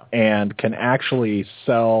other and can actually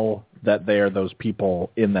sell that they are those people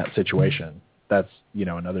in that situation. That's,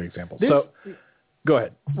 another example. So go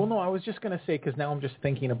ahead. Well, no, I was just going to say, because now I'm just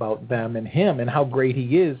thinking about them and him and how great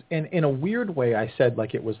he is. And in a weird way, I said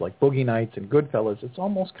like it was like Boogie Nights and Goodfellas. It's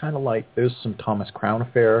almost kind of like there's some Thomas Crown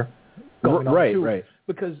affair going on too. Right.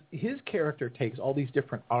 Because his character takes all these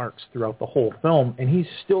different arcs throughout the whole film, and he's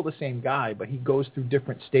still the same guy, but he goes through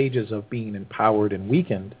different stages of being empowered and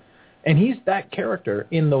weakened. And he's that character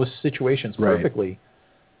in those situations perfectly.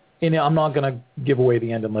 And I'm not going to give away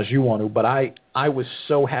the end unless you want to, but I was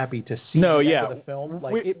so happy to see the end of the film.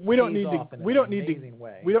 Like, we don't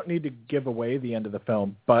need to give away the end of the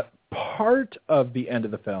film, but part of the end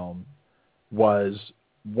of the film was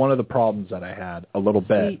one of the problems that I had a little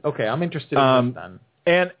bit. Okay, I'm interested in this then.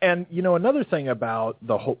 And another thing about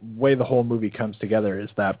the way the whole movie comes together is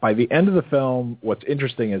that by the end of the film, what's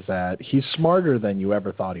interesting is that he's smarter than you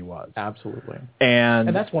ever thought he was. Absolutely.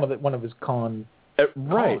 And that's one of his cons.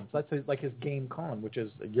 Right. That's like his game con, which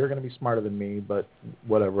is you're going to be smarter than me, but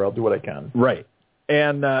whatever, I'll do what I can. Right.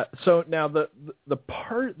 And so now the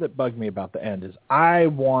part that bugged me about the end is I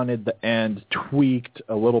wanted the end tweaked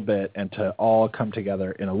a little bit and to all come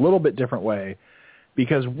together in a little bit different way.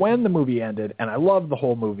 Because when the movie ended, and I loved the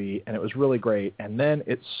whole movie, and it was really great, and then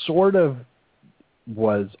it sort of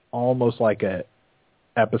was almost like a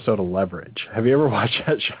episode of Leverage. Have you ever watched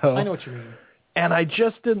that show? I know what you mean. And I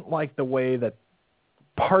just didn't like the way that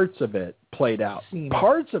parts of it played out.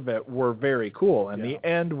 Parts of it were very cool, and the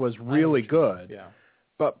end was really good. Yeah.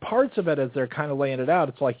 But parts of it, as they're kind of laying it out,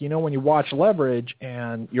 it's like, when you watch Leverage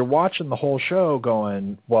and you're watching the whole show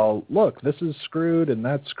going, well, look, this is screwed and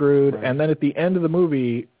that's screwed. Right. And then at the end of the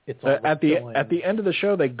movie, at the end of the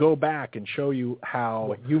show, they go back and show you how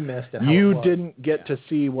what you missed and how you didn't get to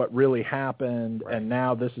see what really happened. Right. And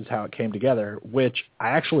now this is how it came together, which I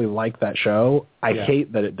actually like that show. I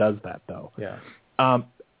hate that it does that, though. Yeah.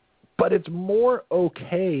 But it's more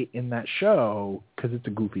okay in that show because it's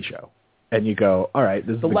a goofy show. And you go, all right,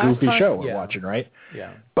 this is the goofy show we're watching, right?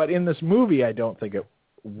 Yeah. But in this movie, I don't think it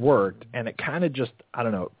worked, and it kind of just, I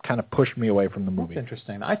don't know, kind of pushed me away from the movie. That's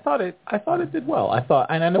interesting. I thought it did well.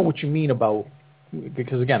 And I know what you mean about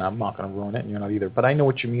because again, I'm not going to ruin it, and you're not either. But I know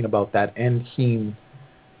what you mean about that end scene,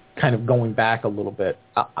 kind of going back a little bit.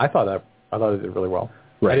 I thought it did really well.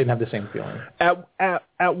 Right. I didn't have the same feeling.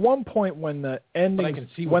 At one point when the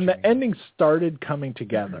ending started coming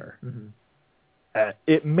together,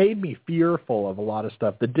 it made me fearful of a lot of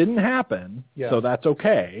stuff that didn't happen. Yeah. So that's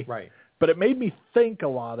okay. Right. But it made me think a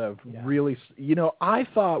lot of really, I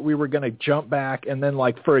thought we were going to jump back and then,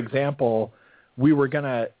 like, for example, we were going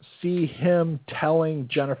to see him telling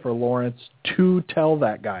Jennifer Lawrence to tell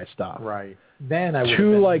that guy stuff. Right. Then I would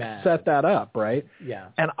to, been like, mad. set that up, right? Yeah.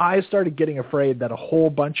 And I started getting afraid that a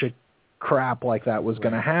whole bunch of crap like that was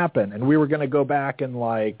going to happen. And we were going to go back and,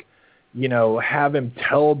 like, have him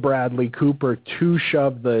tell Bradley Cooper to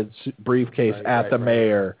shove the briefcase at the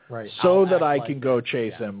mayor so that I can go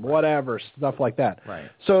chase him, whatever, stuff like that.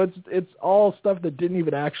 Right. So it's all stuff that didn't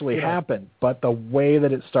even actually happen, but the way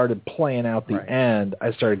that it started playing out the end,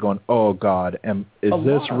 I started going, oh, God, is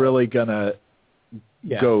this really going to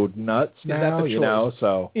go nuts now?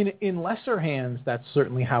 So in lesser hands, that's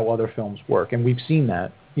certainly how other films work, and we've seen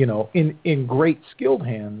that. In great skilled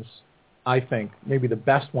hands, I think maybe the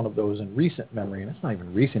best one of those in recent memory, and it's not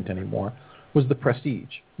even recent anymore, was The Prestige,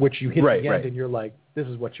 which you hit the end and you're like, this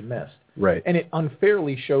is what you missed. Right. And it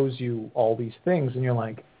unfairly shows you all these things, and you're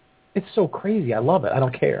like, it's so crazy. I love it. I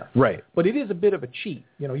don't care. Right. But it is a bit of a cheat.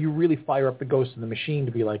 You really fire up the ghost in the machine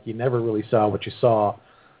to be like, you never really saw what you saw.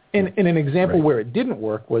 And an example where it didn't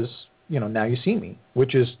work was, Now You See Me,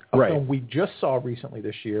 which is a film we just saw recently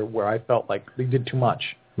this year where I felt like they did too much.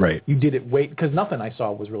 Right. You did it because nothing I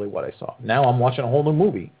saw was really what I saw. Now I'm watching a whole new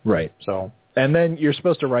movie. Right. So. And then you're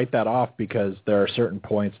supposed to write that off because there are certain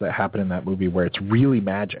points that happen in that movie where it's really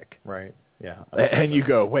magic. Right. Yeah. And you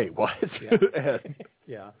go, wait, what?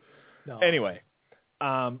 Yeah. No. Anyway.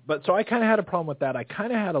 But so I kind of had a problem with that. I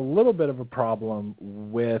kind of had a little bit of a problem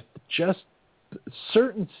with just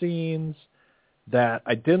certain scenes that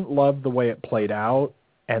I didn't love the way it played out.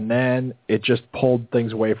 And then it just pulled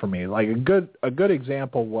things away from me. Like a good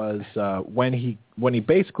example was when he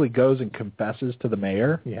basically goes and confesses to the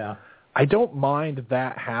mayor. Yeah. I don't mind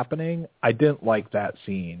that happening. I didn't like that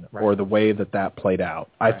scene or the way that played out.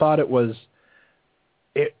 I thought it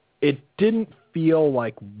didn't feel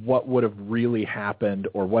like what would have really happened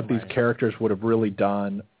or what these characters would have really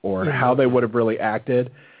done or how they would have really acted.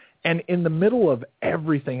 And in the middle of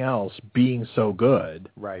everything else being so good.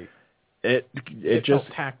 Right. It just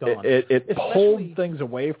tacked on. It pulled things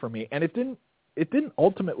away from me, and it didn't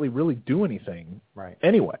ultimately really do anything. Right.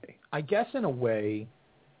 Anyway, I guess in a way,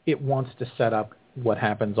 it wants to set up what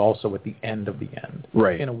happens also at the end of the end.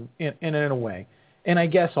 Right. In a way, and I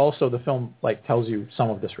guess also the film tells you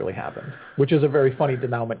some of this really happened, which is a very funny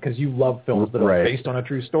denouement because you love films that are based on a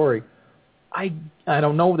true story. I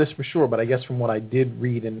don't know this for sure, but I guess from what I did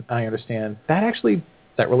read and I understand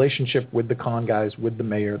that relationship with the con guys, with the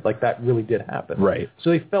mayor, that really did happen. Right.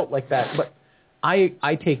 So they felt like that. But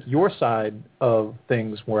I take your side of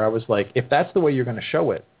things where I was like, if that's the way you're going to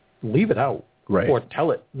show it, leave it out. Right. Or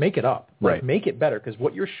tell it, make it up. Right. Make it better. Because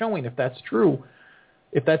what you're showing, if that's true,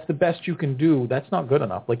 if that's the best you can do, that's not good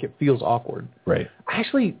enough. It feels awkward. Right.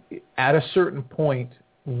 Actually, at a certain point,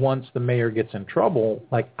 once the mayor gets in trouble,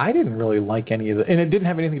 I didn't really like any of it. And it didn't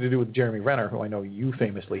have anything to do with Jeremy Renner, who I know you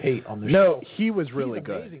famously hate on the show. No, he was really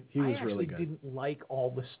good. He was really good. I didn't like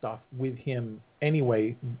all the stuff with him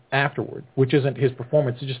anyway afterward, which isn't his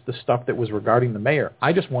performance. It's just the stuff that was regarding the mayor.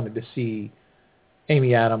 I just wanted to see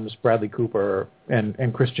Amy Adams, Bradley Cooper,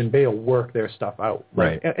 and Christian Bale work their stuff out.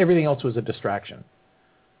 Right. Everything else was a distraction.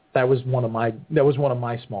 That was one of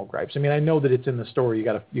my small gripes. I mean, I know that it's in the story. You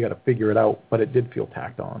got to figure it out, but it did feel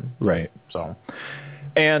tacked on. Right. So,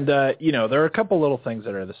 and there are a couple little things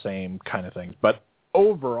that are the same kind of things, but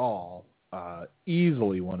overall,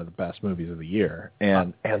 easily one of the best movies of the year,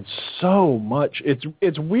 and so much.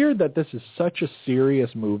 It's weird that this is such a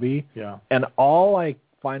serious movie. Yeah. And all I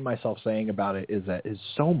find myself saying about it is that it's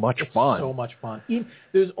so much fun. So much fun.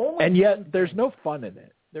 Yet there's no fun in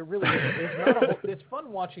it. There really is. It's fun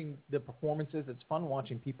watching the performances. It's fun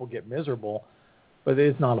watching people get miserable, but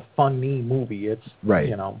it's not a funny movie. It's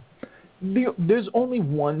there's only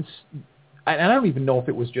once, and I don't even know if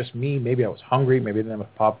it was just me. Maybe I was hungry. Maybe I didn't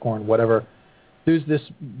have popcorn. Whatever. There's this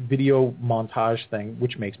video montage thing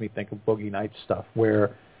which makes me think of Boogie Nights stuff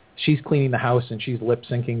where she's cleaning the house and she's lip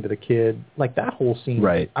syncing to the kid. That whole scene.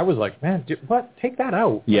 Right. I was like, man, what? Take that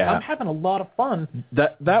out. Yeah. I'm having a lot of fun.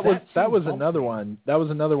 That was another one. That was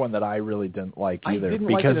another one that I really didn't like either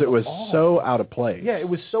because it was so out of place. Yeah, it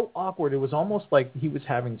was so awkward. It was almost like he was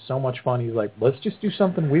having so much fun. He's like, let's just do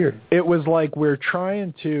something weird. It was like we're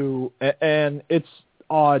trying to, and it's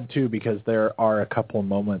odd, too, because there are a couple of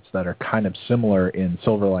moments that are kind of similar in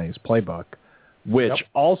Silver Linings Playbook, which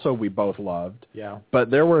also we both loved. Yeah.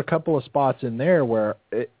 But there were a couple of spots in there where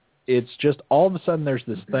it's just all of a sudden there's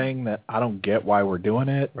this thing that I don't get why we're doing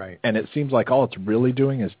it. Right. And it seems like all it's really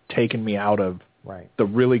doing is taking me out of the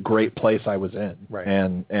really great place I was in. Right.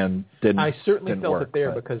 And didn't I certainly didn't felt work, it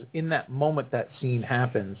there because in that moment that scene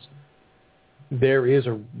happens, there is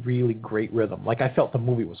a really great rhythm. Like I felt the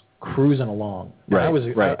movie was cruising along. And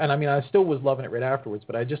I still was loving it right afterwards,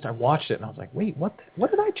 but I watched it and I was like, wait, what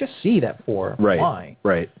did I just see that for? Right. Why?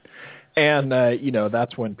 Right. And,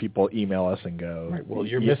 that's when people email us and go, well,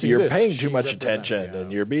 you're paying too much attention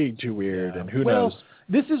and you're being too weird and who knows.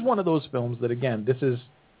 This is one of those films that, again, this is,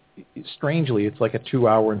 strangely, it's like a 2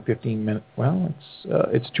 hour and 15 minute. Well,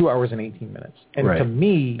 it's 2 hours and 18 minutes, and to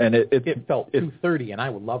me, and it felt 2:30, and I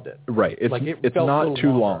loved it. Right, it's not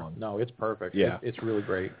too long. No, it's perfect. Yeah, it's really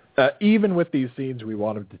great. Even with these scenes we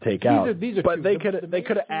wanted to take out, but they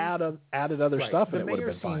could have added other stuff, and it would have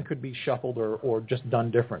been fine. The scene could be shuffled or just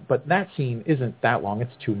done different, but that scene isn't that long.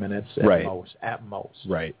 It's 2 minutes at most.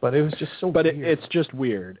 Right, but it was just so. But weird. It's just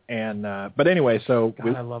weird, and but anyway, so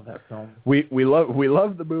God, I love that film. We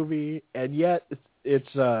love the movie, and yet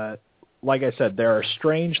it's like I said, there are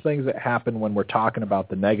strange things that happen when we're talking about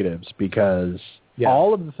the negatives because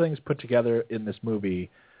all of the things put together in this movie,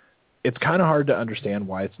 it's kind of hard to understand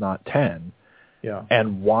why it's not 10. Yeah.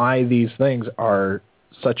 And why these things are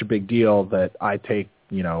such a big deal that I take,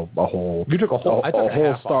 a whole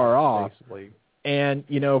star off. Basically. And,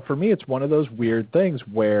 for me, it's one of those weird things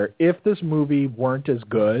where if this movie weren't as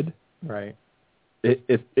good, right,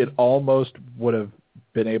 it almost would have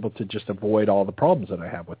been able to just avoid all the problems that I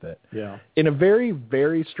have with it. Yeah. In a very,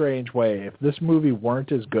 very strange way, if this movie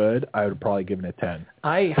weren't as good, I would have probably given it 10.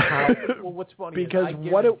 Well, what's funny because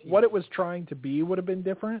is what it was trying to be would have been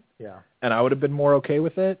different. Yeah. And I would have been more okay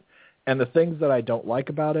with it. And the things that I don't like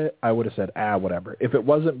about it, I would have said, whatever. If it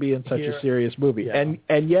wasn't being such a serious movie. Yeah.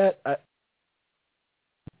 And yet,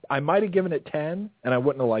 I might have given it 10, and I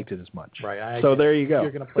wouldn't have liked it as much. Right. So there you go.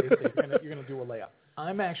 You're going to play it safe. You're going to do a layup.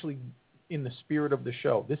 I'm actually, in the spirit of the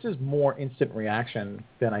show, this is more instant reaction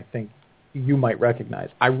than I think you might recognize.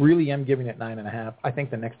 I really am giving it 9.5. I think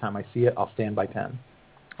the next time I see it, I'll stand by 10.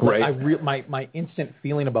 Right. My instant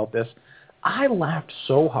feeling about this, I laughed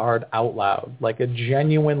so hard out loud, like a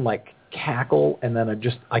genuine cackle, and then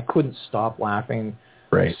I couldn't stop laughing.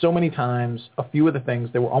 Right. So many times, a few of the things,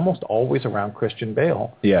 they were almost always around Christian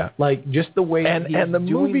Bale. Yeah. Just the way he's the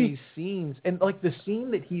doing movie, these scenes. And the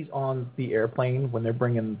scene that he's on the airplane when they're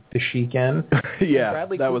bringing the Sheik in. Yeah,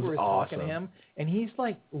 Bradley that Cooper was is awesome. talking to him, and he's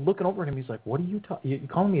looking over at him. He's like, what are you talking? You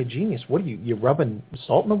calling me a genius? What are you rubbing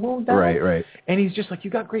salt in the wound down? Right. And he's just like,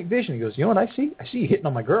 you got great vision. He goes, you know what I see? I see you hitting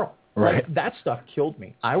on my girl. Right. That stuff killed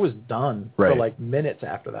me. I was done for minutes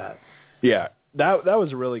after that. Yeah. That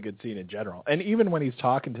was a really good scene in general. And even when he's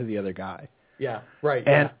talking to the other guy. Yeah,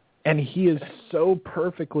 right. And he is so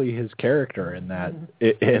perfectly his character in that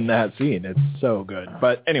scene. It's so good.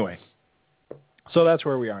 But anyway, so that's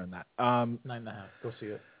where we are in that. 9.5. Go see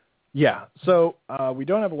it. Yeah. So we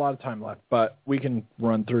don't have a lot of time left, but we can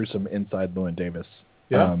run through some Inside Llewyn Davis.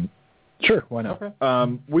 Yeah. Sure, why not?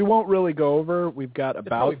 Okay. We won't really go over. We've got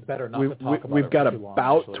about we've got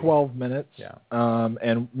about 12 minutes. Yeah.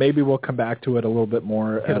 And maybe we'll come back to it a little bit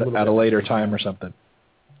more at a later time or something.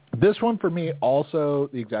 This one for me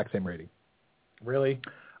also the exact same rating. Really?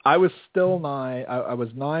 I was still 9. I was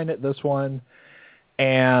 9 at this one,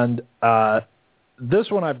 and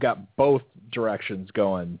this one I've got both directions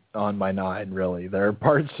going on my 9. Really, there are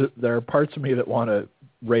parts of me that want to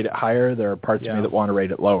rate it higher. There are parts of me that want to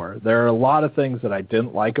rate it lower. There are a lot of things that I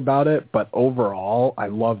didn't like about it, but overall, I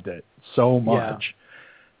loved it so much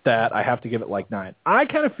that I have to give it 9. I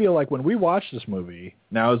kind of feel like when we watched this movie,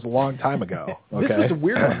 now it was a long time ago. Okay? This was a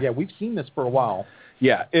weird one. Yeah, we've seen this for a while.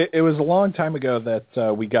 Yeah, it was a long time ago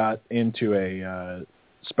that we got into a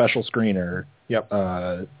special screener.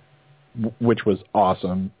 Yep. Which was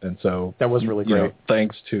awesome, and so that was really great.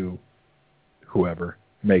 Thanks to whoever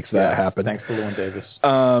makes that happen. Thanks to Llewyn Davis.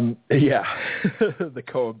 The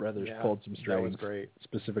Coen brothers pulled some strings. That was great.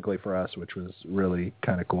 Specifically for us, which was really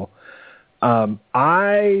kind of cool.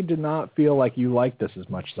 I did not feel like you liked this as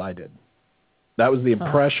much as I did. That was the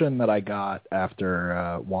impression that I got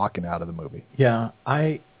after walking out of the movie. Yeah,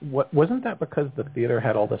 wasn't that because the theater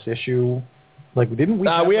had all this issue? Didn't we?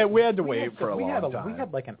 We had to wait for a long time. We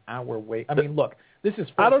had an hour wait. I mean, look, this is.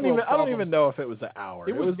 I don't even know if it was an hour.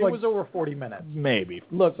 It was over 40 minutes. Maybe.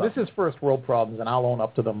 Look, this is first world problems, and I'll own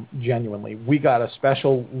up to them genuinely. We got a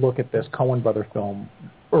special look at this Coen brother film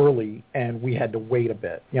early, and we had to wait a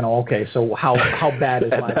bit. Okay, so how bad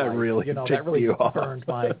is my life? Really that really burned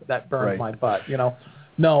my butt.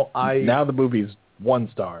 No, now the movie's 1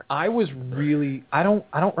 star. I was really I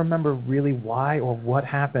don't remember really why or what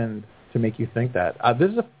happened to make you think that.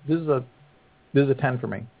 This is a 10 for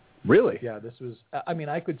me. Really? Yeah, this was. I mean,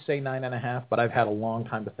 I could say 9.5, but I've had a long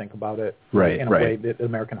time to think about it. Right. In a way that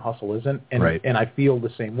American Hustle isn't, and I feel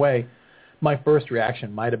the same way. My first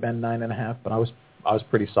reaction might have been 9.5, but I was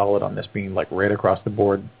pretty solid on this being like right across the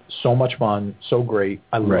board. So much fun, so great.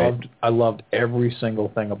 I loved every single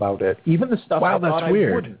thing about it, even the stuff I thought I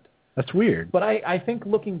wouldn't. That's weird. But I think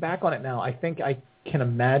looking back on it now, I think I can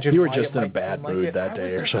imagine. You were just in a bad mood that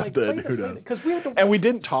day or something. Who knows? And we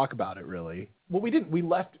didn't talk about it really. Well, we didn't. We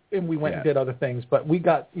left and we went and did other things, but we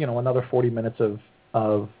got another 40 minutes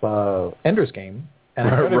of Ender's Game, and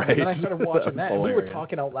I started watching that. And we were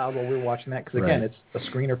talking out loud while we were watching that because again, it's a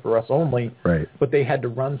screener for us only. Right. But they had to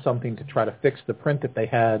run something to try to fix the print that they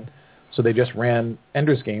had, so they just ran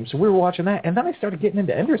Ender's Game. So we were watching that, and then I started getting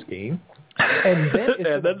into Ender's Game. And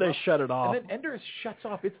then they shut it off. And then Ender shuts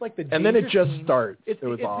off. It's like the and then it just scene. starts. It's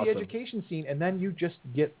awesome. The education scene, and then you just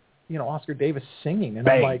get Oscar Davis singing, and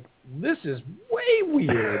Bang. I'm like, this is way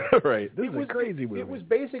weird. Right. This is a crazy movie. It was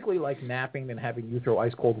basically like napping and having you throw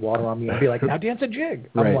ice cold water on me and be like, now dance a jig.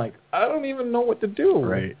 Right. I'm like, I don't even know what to do.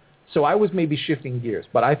 Right. So I was maybe shifting gears,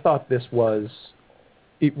 but I thought this was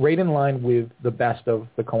right in line with the best of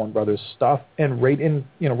the Coen brothers stuff, and right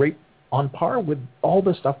on par with all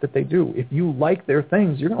the stuff that they do. If you like their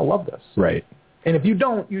things, you're going to love this. Right. And if you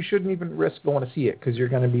don't, you shouldn't even risk going to see it because you're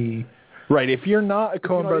going to be... Right. If you're not a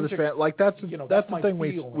Coen Brothers fan, like that's the thing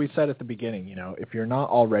we said at the beginning, if you're not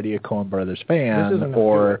already a Coen Brothers fan,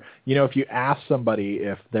 or, if you ask somebody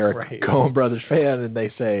if they're a Coen Brothers fan and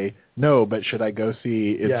they say, no, but should I go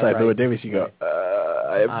see Inside Llewyn Davis, you go,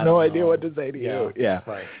 I have no idea what to say to you. Yeah.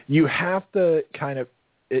 Right. You have to kind of,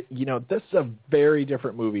 this is a very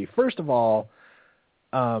different movie. First of all,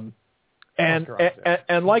 and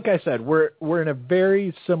like I said, we're in a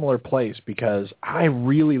very similar place because I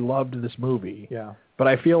really loved this movie. Yeah. But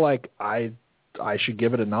I feel like I should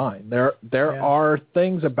give it a 9. There are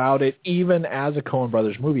things about it, even as a Coen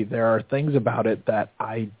Brothers movie, there are things about it that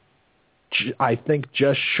I think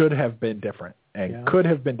just should have been different and could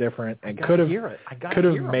have been different and could have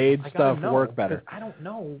made stuff work better. I don't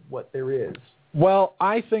know what there is. Well,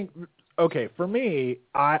 I think, for me,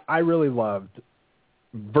 I really loved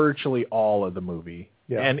virtually all of the movie.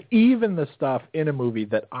 Yeah. And even the stuff in a movie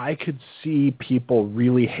that I could see people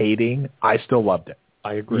really hating, I still loved it.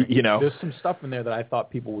 I agree. There's some stuff in there that I thought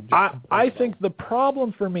people would just I think the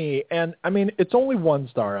problem for me, and I mean, it's only 1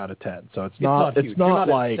 star out of 10, so it's not huge. It's not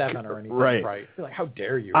like 7 or anything. Right. I feel like, how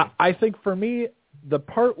dare you? I think for me, the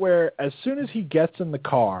part where as soon as he gets in the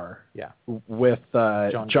car with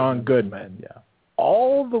John Goodman,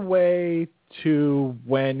 all the way to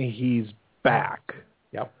when he's back,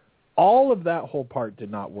 all of that whole part did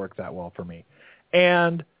not work that well for me.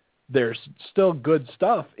 And there's still good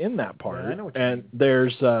stuff in that part. Yeah, I know what you mean.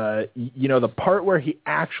 There's, the part where he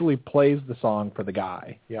actually plays the song for the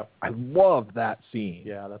guy. Yep. I love that scene.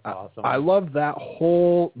 Yeah, that's awesome. I love that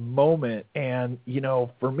whole moment. And,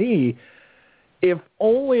 for me, if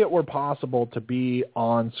only it were possible to be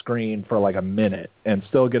on screen for like a minute and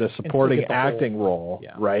still get a supporting acting role,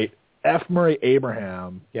 right? F. Murray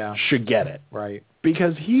Abraham should get it. Right.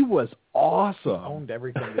 Because he was awesome. He owned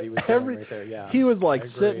everything that he was doing right there, yeah. He was like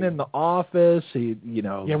sitting in the office. When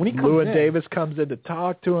Llewyn Davis comes in to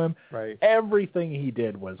talk to him, everything he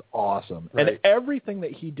did was awesome. Right. And everything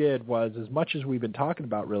that he did was, as much as we've been talking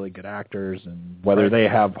about really good actors and whether they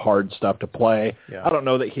have hard stuff to play, I don't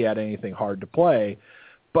know that he had anything hard to play.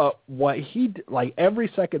 But what he, like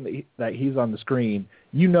every second that he's on the screen,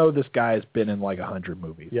 this guy's been in like 100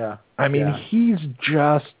 movies. Yeah. I mean, he's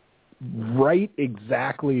just right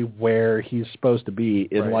exactly where he's supposed to be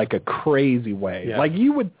in like a crazy way. Yeah. Like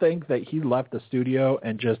you would think that he left the studio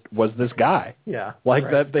and just was this guy. Yeah. Like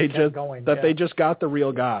that they they just got the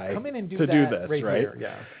real guy Come in and do this, right? Here.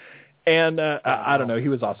 Yeah. And I don't know, he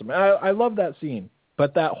was awesome. I love that scene.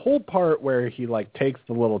 But that whole part where he like takes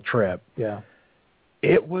the little trip. Yeah.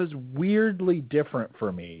 It was weirdly different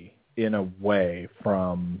for me in a way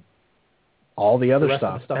from all the other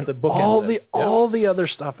stuff. And all the other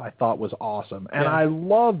stuff I thought was awesome. And I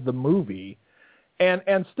love the movie.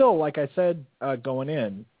 And still, like I said going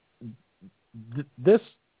in,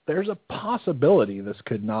 there's a possibility this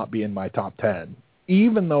could not be in my top 10,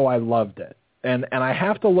 even though I loved it. And I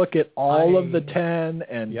have to look at all of the 10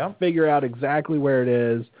 and figure out exactly where it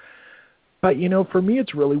is. But, for me,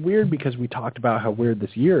 it's really weird because we talked about how weird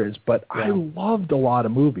this year is, but I loved a lot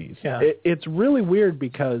of movies. Yeah. It's really weird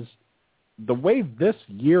because the way this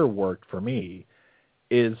year worked for me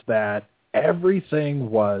is that everything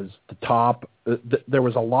was the top. There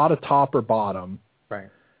was a lot of top or bottom. Right.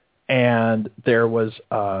 And there was,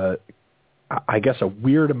 I guess, a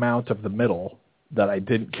weird amount of the middle that I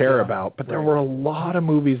didn't care about. But there were a lot of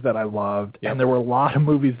movies that I loved, and there were a lot of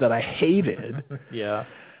movies that I hated. Yeah.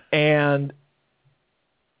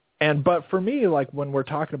 But for me, like when we're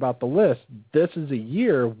talking about the list, this is a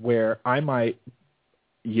year where I might,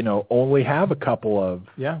 only have a couple of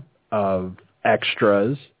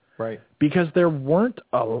extras. Right. Because there weren't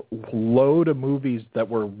a load of movies that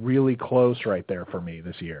were really close right there for me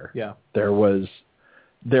this year. Yeah. There was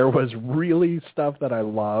really stuff that I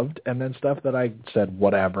loved, and then stuff that I said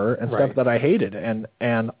whatever, and stuff that I hated.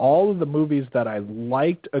 And all of the movies that I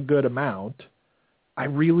liked a good amount, I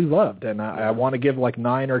really loved, and I want to give like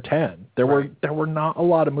 9 or 10. There were not a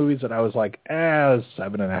lot of movies that I was like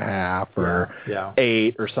 7.5 or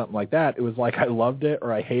 8 or something like that. It was like I loved it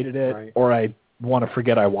or I hated it or I want to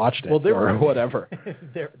forget I watched it or whatever.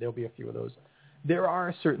 There'll be a few of those. There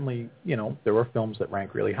are certainly, there were films that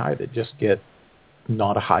rank really high that just get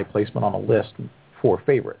not a high placement on a list for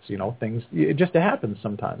favorites. Things it just happens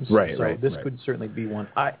sometimes. Right. So this could certainly be one.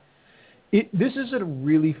 This is a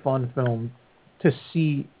really fun film to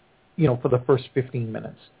see, for the first 15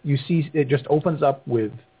 minutes. You see, it just opens up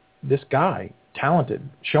with this guy, talented,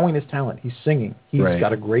 showing his talent. He's singing. He's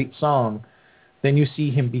got a great song. Then you see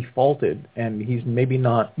him be faulted, and he's maybe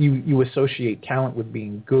not. You associate talent with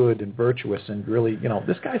being good and virtuous, and really,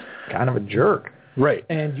 this guy's kind of a jerk. Right.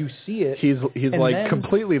 And you see it. He's like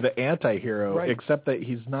completely the anti-hero, except that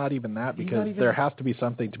he's not even that because there has to be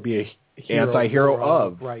something to be a anti-hero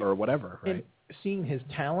of or whatever. Right. And seeing his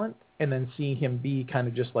talent and then seeing him be kind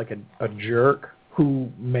of just like a jerk who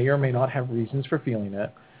may or may not have reasons for feeling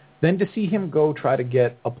it. Then to see him go try to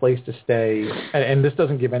get a place to stay, and this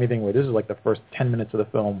doesn't give anything away. This is like the first 10 minutes of the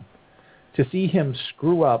film. To see him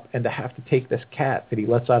screw up and to have to take this cat that he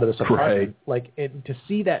lets out of this apartment, to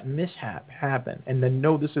see that mishap happen and then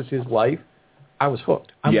know this is his life, I was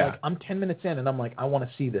hooked. I'm 10 minutes in and I'm like, I want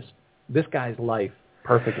to see this guy's life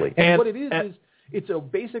perfectly. And what it is it's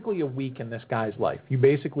basically a week in this guy's life. You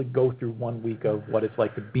basically go through 1 week of what it's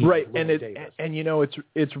like to be Davis. And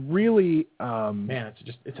it's really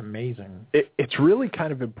it's amazing. It's really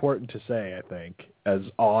kind of important to say, I think, as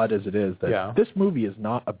odd as it is, that this movie is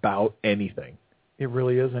not about anything. It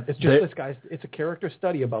really isn't. It's just this guy's. It's a character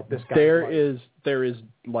study about this guy's life. There is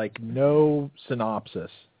like no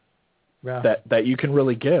synopsis that you can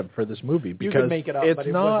really give for this movie because you could make it up, it's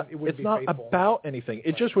not faithful. about anything.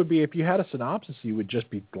 It just would be if you had a synopsis, you would just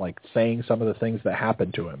be like saying some of the things that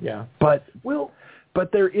happened to him. Yeah. But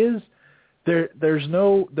there's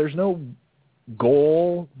no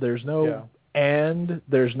goal. There's no end.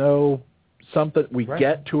 There's no something we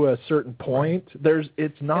get to a certain point.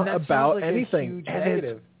 It's not about like anything. And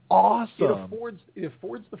it's awesome. It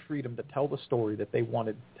affords the freedom to tell the story that they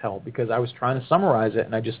wanted to tell, because I was trying to summarize it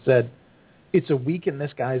and I just said it's a week in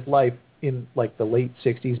this guy's life in like the late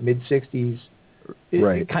 60s, mid 60s.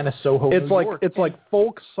 Kind of Soho, New York. It's like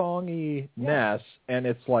folk songy-ness, and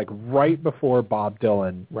it's like right before Bob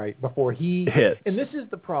Dylan, before he hits. And this is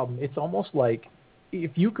the problem. It's almost like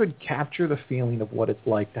if you could capture the feeling of what it's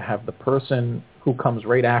like to have the person who comes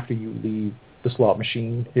right after you leave the slot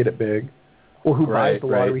machine hit it big, or who buys the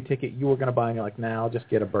lottery ticket you were going to buy, and you're like, nah, I'll just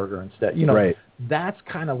get a burger instead. That's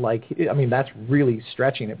kind of like, that's really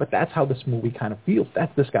stretching it, but that's how this movie kind of feels.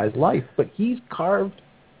 That's this guy's life, but he's carved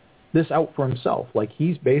this out for himself. Like,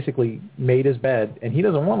 he's basically made his bed, and he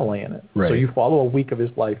doesn't want to lay in it. Right. So you follow a week of his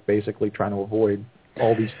life basically trying to avoid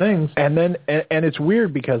all these things. And then, and it's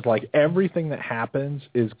weird because, like, everything that happens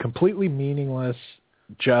is completely meaningless,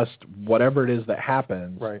 just whatever it is that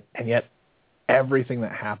happens. Right. And yet everything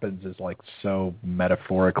that happens is, like, so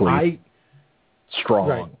metaphorically strong.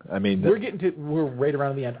 Right. I mean, we're right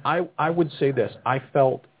around the end. I would say this. I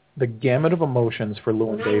felt the gamut of emotions for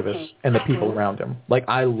Llewyn Davis and the people around him. Like,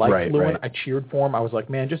 I liked Llewyn. I cheered for him. I was like,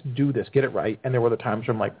 man, just do this. Get it right. And there were the times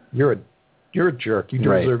where I'm like, you're a jerk. You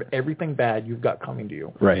deserve everything bad you've got coming to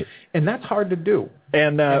you. Right. And that's hard to do.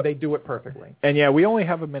 And they do it perfectly. And, we only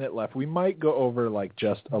have a minute left. We might go over, like,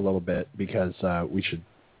 just a little bit because we should,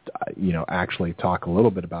 actually talk a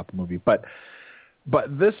little bit about the movie. But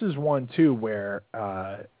this is one, too, where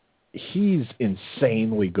he's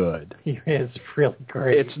insanely good. He is really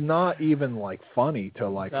great. It's not even, like, funny to,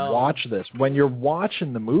 like, watch this. When you're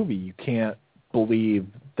watching the movie, you can't believe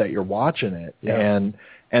that you're watching it. Yeah.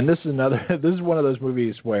 And this is one of those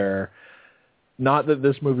movies where not that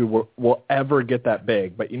this movie will ever get that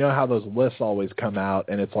big, but you know how those lists always come out,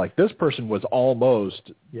 and it's like, this person was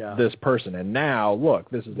almost this person, and now, look,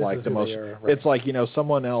 this is like the most, it's like, you know,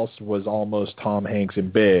 someone else was almost Tom Hanks in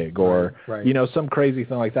Big, or, you know, some crazy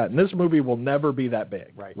thing like that. And this movie will never be that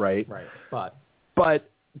big, right? But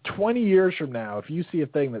 20 years from now, if you see a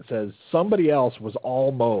thing that says somebody else was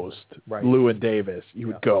almost Llewyn Davis, you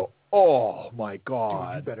would go, oh my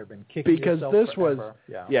God! Dude, you better been kicking because yourself this forever.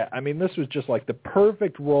 was, I mean, this was just like the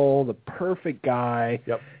perfect role, the perfect guy.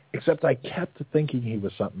 Yep. Except I kept thinking he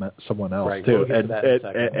was someone else right. too, We'll get to that in a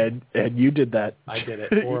second. And you did that. I did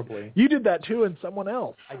it horribly. You did that too, and someone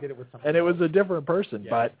else. I did it with someone. And it was a different person,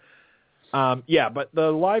 but. But the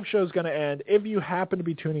live show is going to end. If you happen to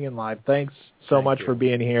be tuning in live, thanks so much for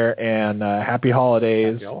being here, and happy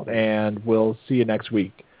holidays, and we'll see you next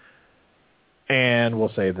week. And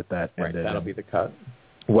we'll say that ended. That'll be the cut.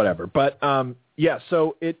 Whatever. But,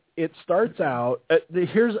 so it starts out,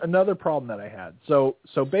 here's another problem that I had. So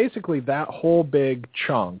basically that whole big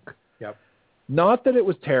chunk, not that it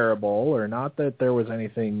was terrible or not that there was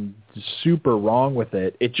anything super wrong with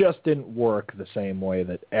it. It just didn't work the same way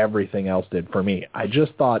that everything else did for me. I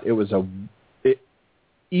just thought it was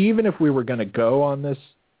even if we were going to go on this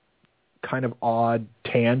kind of odd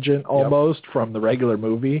tangent almost from the regular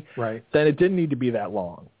movie, then it didn't need to be that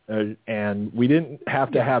long. And we didn't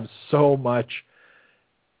have to have so much.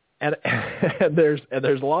 And there's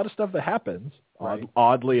a lot of stuff that happens,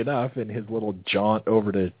 oddly enough, in his little jaunt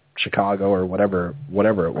over to Chicago or whatever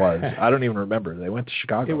it was. I don't even remember. They went to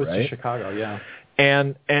Chicago, It was right? to Chicago, yeah.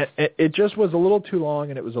 And it just was a little too long,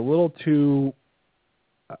 and it was a little too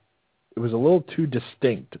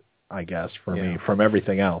distinct, I guess, for me from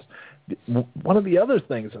everything else. One of the other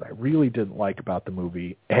things that I really didn't like about the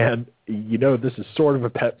movie, and you know, this is sort of a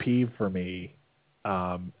pet peeve for me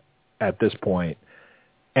at this point,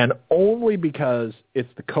 and only because it's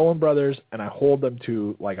the Coen brothers, and I hold them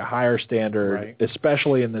to like a higher standard,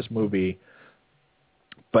 especially in this movie.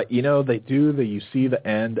 But you know, they do the you see the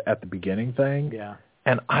end at the beginning thing,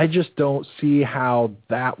 and I just don't see how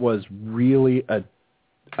that was really a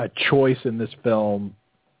choice in this film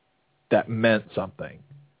that meant something,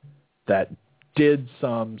 that did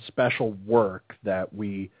some special work, that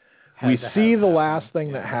we see the last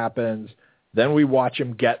thing that happens, then we watch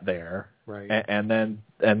him get there. And then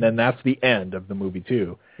that's the end of the movie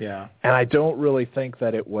too. And I don't really think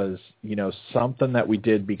that it was, you know, something that we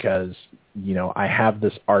did because, you know, I have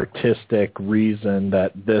this artistic reason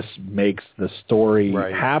that this makes the story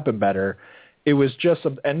happen better. It was just,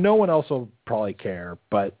 and no one else will probably care,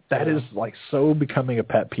 but that is like so becoming a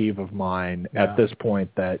pet peeve of mine at this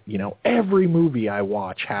point that, you know, every movie I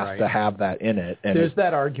watch has to have that in it. And there's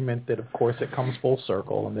that argument that, of course, it comes full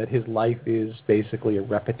circle and that his life is basically a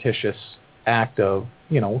repetitious act of,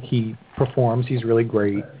 you know, he performs, he's really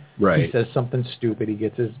great. He says something stupid, he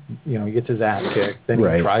gets his ass kicked, then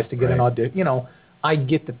he tries to get an audition. You know, I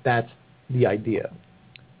get that that's the idea.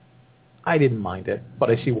 I didn't mind it,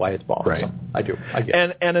 but I see why it's bothersome. I do. I get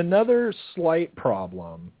it. And another slight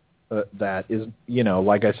problem that is, you know,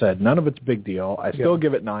 like I said, none of it's a big deal. I still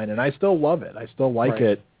give it 9, and I still love it. I still like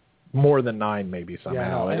it more than 9 maybe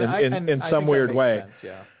somehow in some weird way.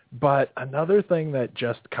 Sense, But another thing that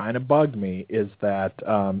just kind of bugged me is that,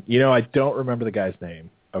 you know, I don't remember the guy's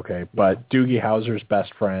name, but Doogie Howser's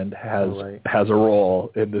best friend has a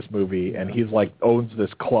role in this movie, and he's like owns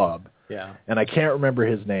this club. And I can't remember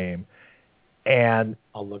his name. And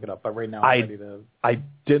I'll look it up, but right now I'm ready to... I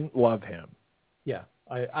didn't love him.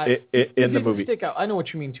 In the movie. Stick out. I know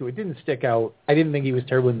what you mean too. It didn't stick out. I didn't think he was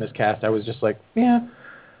terrible in this cast. I was just like,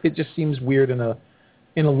 it just seems weird in a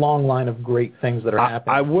long line of great things that are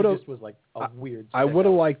happening. It just was like a weird. I would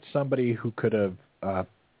have liked somebody who could have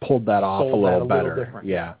pulled that off a little better.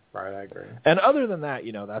 Right, I agree. And other than that,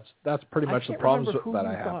 you know, that's pretty much the problems that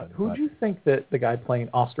I have. Who do you think that the guy playing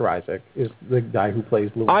Oscar Isaac is the guy who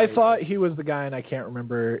plays Louis? I thought he was the guy, and I can't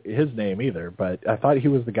remember his name either, but I thought he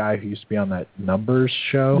was the guy who used to be on that Numbers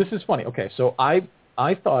show. This is funny. Okay, so I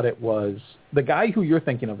thought it was the guy who you're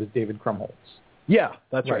thinking of is David Krumholtz. Yeah,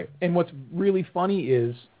 that's right. And what's really funny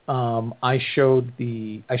is I showed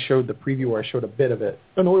the preview where I showed a bit of it.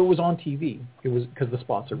 Oh, no, it was on TV. It was because the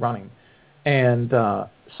spots are running. And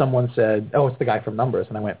someone said, "Oh, it's the guy from Numbers."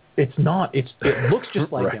 And I went, "It's not. It looks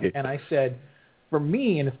just like him." And I said, for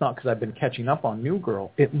me, and it's not because I've been catching up on New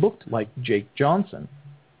Girl, it looked like Jake Johnson,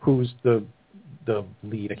 who's the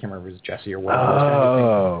lead. I can't remember if it was Jesse or what.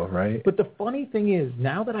 Oh, right. But the funny thing is,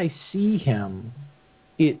 now that I see him,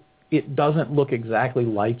 it doesn't look exactly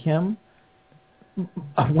like him.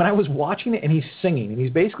 When I was watching it and he's singing, and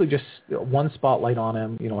he's basically just one spotlight on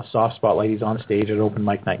him, you know, a soft spotlight. He's on stage at open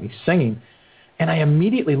mic night and he's singing. And I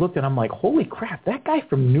immediately looked and I'm like, holy crap, that guy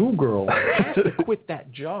from New Girl has to quit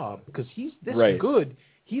that job because he's this good.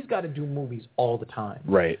 He's got to do movies all the time.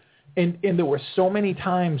 Right. And there were so many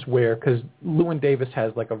times where, because Llewyn Davis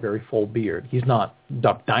has like a very full beard. He's not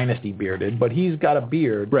Duck Dynasty bearded, but he's got a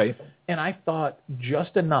beard. Right. And I thought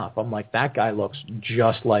just enough. I'm like, that guy looks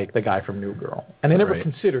just like the guy from New Girl. And I never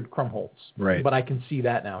considered Krumholtz. Right. But I can see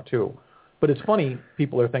that now too. But it's funny,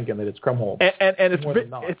 people are thinking that it's Krumholtz. And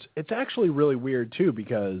it's actually really weird too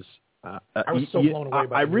because I was so blown away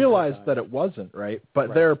by I realized that it wasn't, right?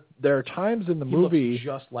 But there are times in the movie looks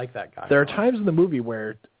just like that guy. There are times in the movie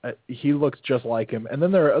where he looks just like him, and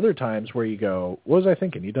then there are other times where you go, "What was I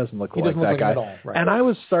thinking? He doesn't look like that guy." Him at all. Right. And I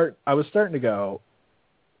was starting to go,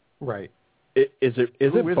 right. Is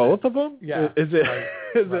it both of them? Yeah. Is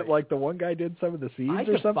it like the one guy did some of the scenes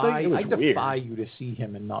or something? It was I weird. defy you to see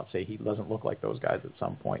him and not say he doesn't look like those guys at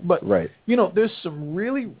some point. But there's some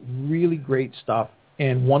really, really great stuff.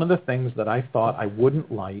 And one of the things that I thought I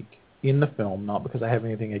wouldn't like in the film, not because I have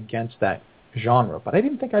anything against that genre, but I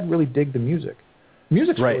didn't think I'd really dig the music.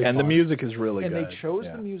 Music's right, really and fun. the music is really good. And they chose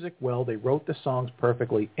the music well. They wrote the songs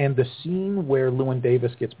perfectly. And the scene where Llewyn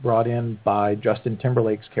Davis gets brought in by Justin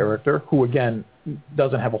Timberlake's character, who, again,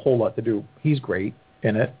 doesn't have a whole lot to do. He's great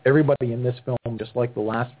in it. Everybody in this film, just like the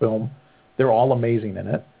last film, they're all amazing in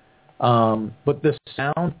it. But the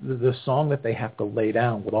song that they have to lay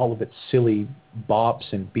down with all of its silly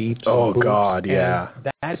bops and beeps. Oh, and God, yeah.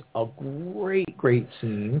 That's a great, great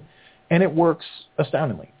scene. And it works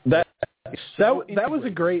astoundingly. That was a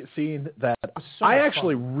great scene that I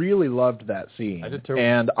actually really loved that scene. I did too.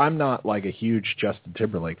 And I'm not like a huge Justin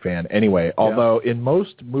Timberlake fan anyway, although in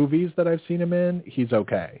most movies that I've seen him in, he's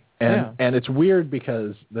okay. And it's weird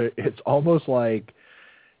because it's almost like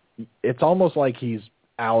he's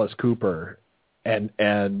Alice Cooper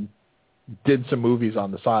and did some movies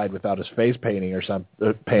on the side without his face painting or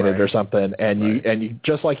painted or something, and you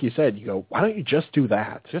just like you said, you go, why don't you just do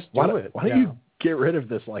that? Why don't you get rid of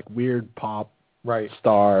this like weird pop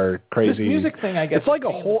star crazy this music thing? I guess it's like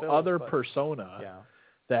a whole other persona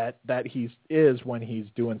that he is when he's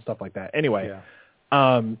doing stuff like that. Anyway,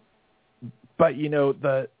 but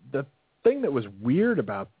the thing that was weird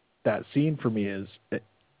about that scene for me is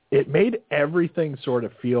it made everything sort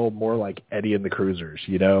of feel more like Eddie and the Cruisers.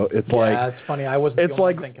 It's it's funny. I wasn't.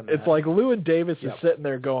 Thinking that. It's like Llewyn Davis is sitting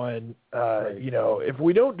there going, if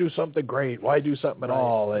we don't do something great, why do something at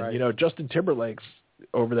all? And Justin Timberlake's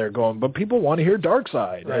over there going, but people want to hear Dark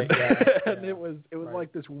Side. Right. And it was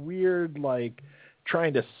like this weird like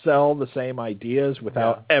trying to sell the same ideas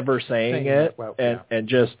without ever saying it, and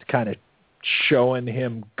just kind of showing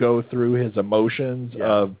him go through his emotions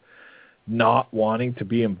of not wanting to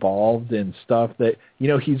be involved in stuff that,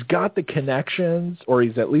 he's got the connections, or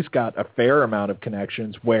he's at least got a fair amount of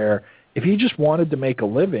connections where if he just wanted to make a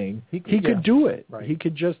living, he could do it. Right. He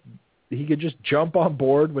could just jump on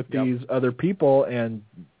board with these other people and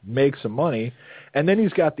make some money. And then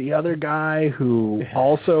he's got the other guy who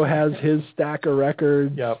also has his stack of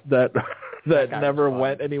records that never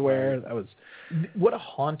went anywhere. That was what a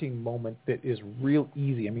haunting moment that is real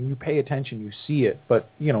easy. I mean, you pay attention, you see it, but,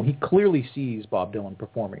 he clearly sees Bob Dylan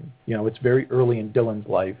performing. It's very early in Dylan's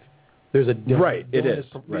life. There's a Dylan. Right, it is.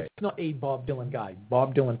 It's not a Bob Dylan guy.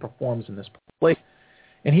 Bob Dylan performs in this place.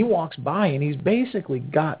 And he walks by, and he's basically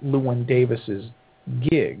got Llewyn Davis's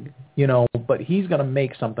gig, but he's going to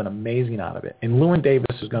make something amazing out of it. And Llewyn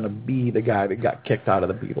Davis is going to be the guy that got kicked out of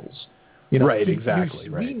the Beatles. Exactly.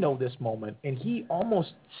 We know this moment, and he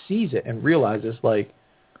almost sees it and realizes, like,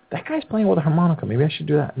 that guy's playing with a harmonica. Maybe I should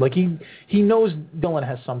do that. Like, he knows Dylan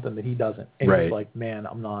has something that he doesn't, and he's like, man,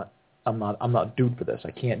 I'm not dude for this.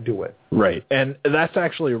 I can't do it. Right, and that's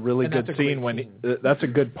actually a really good scene that's a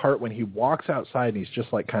good part when he walks outside and he's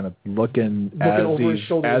just like kind of looking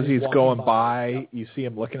as he's going by. Yep. You see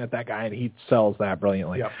him looking at that guy, and he sells that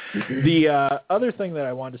brilliantly. Yep. The other thing that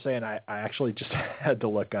I wanted to say, and I actually just had to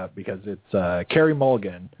look up because it's Carey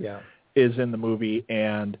Mulligan is in the movie,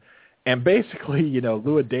 and basically,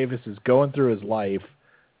 Llewyn Davis is going through his life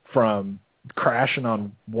from crashing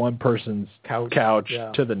on one person's couch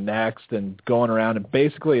to the next and going around, and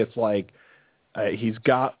basically it's like he's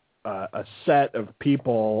got a set of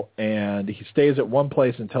people, and he stays at one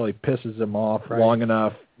place until he pisses them off long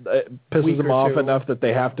enough, enough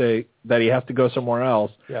that he has to go somewhere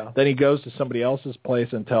else. Then he goes to somebody else's place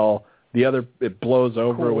until it blows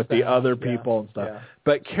over with the other people and stuff.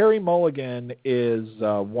 But Carey Mulligan is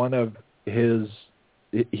one of his.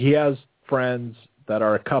 He has friends that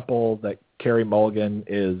are a couple that Carey Mulligan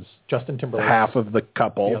is Justin Timberlake, half of the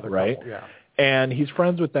couple, right? Couple, and he's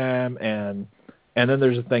friends with them, and then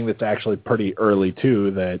there's a thing that's actually pretty early too,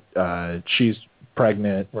 that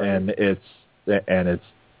pregnant, and it's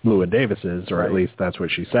Llewyn Davis's, or at least that's what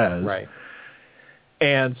she says. Right.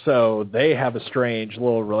 And so they have a strange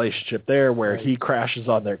little relationship there where he crashes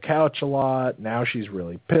on their couch a lot. Now she's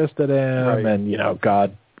really pissed at him, and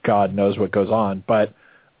God knows what goes on. But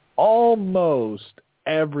almost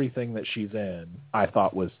everything that she's in, I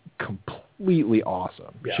thought was completely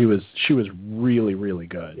awesome. Yeah. She was really, really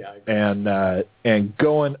good. Yeah, and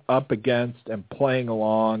going up against and playing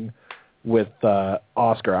along with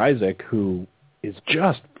Oscar Isaac, who is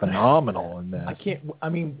just phenomenal in this.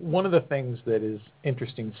 One of the things that is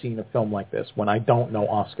interesting seeing a film like this, when I don't know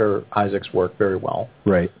Oscar Isaac's work very well,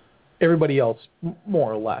 right? Everybody else,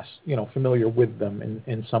 more or less, familiar with them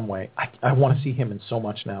in some way. I want to see him in so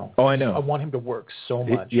much now. Oh, I know. I want him to work so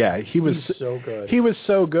much. He's so good. He was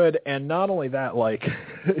so good, and not only that, like,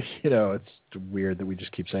 it's weird that we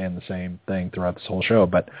just keep saying the same thing throughout this whole show,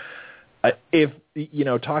 but if,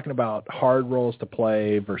 talking about hard roles to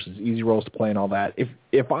play versus easy roles to play and all that,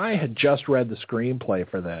 if I had just read the screenplay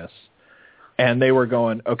for this, and they were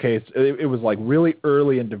going, okay, it was like really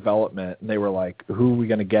early in development, and they were like, who are we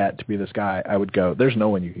going to get to be this guy? I would go, there's no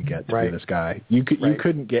one you could get to be this guy. You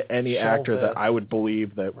couldn't get any actor that I would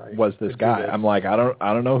believe that was this guy. I'm like, I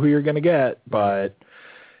don't know who you're going to get, but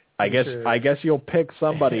I guess you'll pick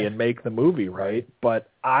somebody and make the movie, right?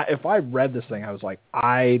 But if I read this thing, I was like,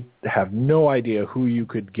 I have no idea who you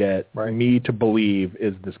could get me to believe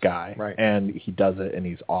is this guy. Right. And he does it, and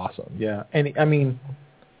he's awesome. Yeah, and I mean,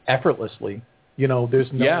 effortlessly. There's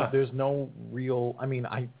no real.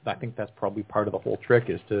 I think that's probably part of the whole trick,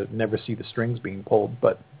 is to never see the strings being pulled.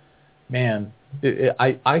 But man,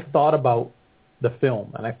 I thought about the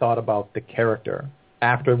film, and I thought about the character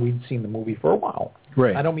after we'd seen the movie for a while.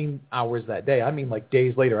 Right. I don't mean hours that day. I mean like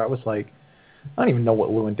days later. I was like, I don't even know what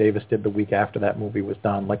Llewyn Davis did the week after that movie was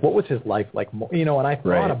done. Like, what was his life like? And I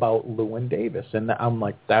thought about Llewyn Davis, and I'm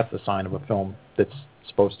like, that's a sign of a film that's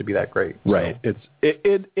supposed to be that great. Right. So.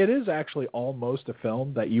 It is actually almost a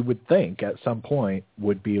film that you would think at some point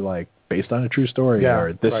would be like based on a true story,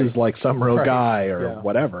 or this is like some real guy, or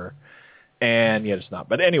whatever. And yet it's not.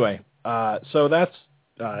 But anyway, so that's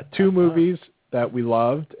two movies that we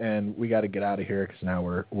loved, and we got to get out of here because now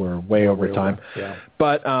we're way over time. Yeah.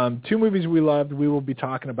 But two movies we loved. We will be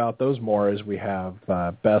talking about those more as we have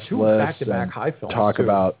best two lists back-to-back high films. Talk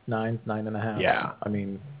about 9.5.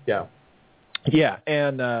 Yeah. Yeah,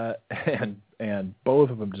 and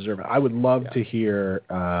both of them deserve it. I would love to hear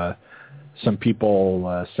some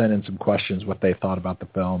people send in some questions, what they thought about the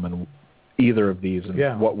film and either of these,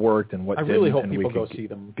 and what worked and what didn't. I really hope people go see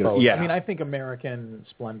them both. Yeah. I think American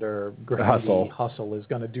Splendor, Graffiti, Hustle is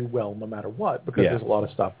going to do well no matter what, because there's a lot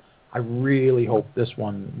of stuff. I really hope this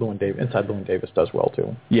one, Inside Llewyn Davis, does well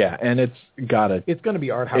too. Yeah, and it's going to be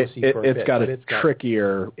art housey for a bit. It's got a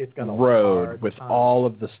trickier road with all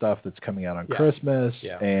of the stuff that's coming out on Christmas,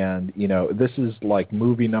 and this is like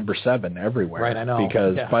movie number 7 everywhere. Right, I know.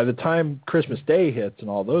 Because by the time Christmas Day hits and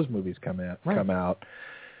all those movies come out,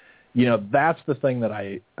 that's the thing that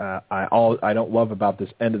I don't love about this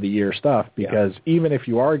end of the year stuff, because even if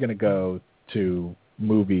you are going to go to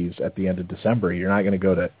movies at the end of December, you're not going to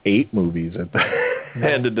go to 8 movies at the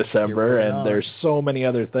end of December, and there's so many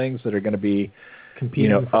other things that are going to be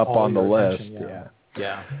competing up on the list.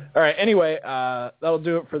 Yeah. All right. Anyway, that'll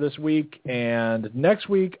do it for this week, and next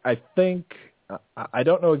week I think I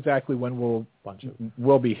don't know exactly when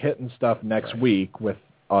we'll be hitting stuff next week with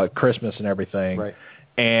Christmas and everything. Right.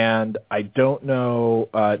 And I don't know.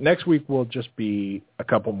 Next week will just be a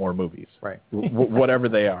couple more movies, right? Whatever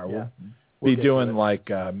they are. We'll be doing like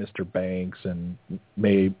Mr. Banks and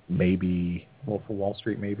maybe Wolf of Wall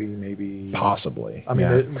Street, maybe possibly.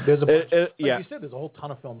 There's a bunch, you said, there's a whole ton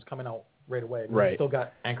of films coming out right away. We still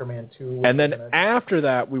got Anchorman 2. And then after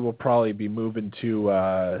that, we will probably be moving to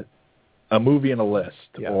a movie and a list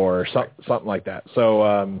or something like that.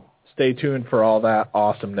 So. Stay tuned for all that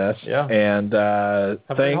awesomeness. Yeah. And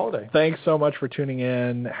thanks so much for tuning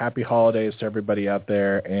in. Happy holidays to everybody out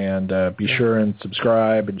there. And be sure and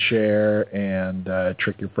subscribe and share and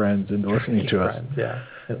trick your friends into listening to us. Yeah,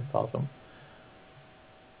 that's awesome.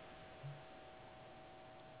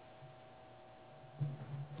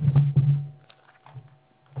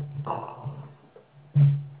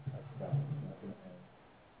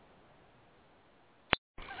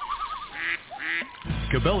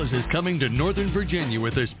 Cabela's is coming to Northern Virginia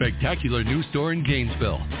with a spectacular new store in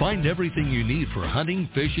Gainesville. Find everything you need for hunting,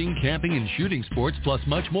 fishing, camping, and shooting sports, plus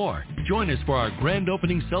much more. Join us for our grand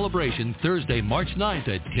opening celebration Thursday, March 9th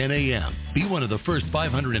at 10 a.m. Be one of the first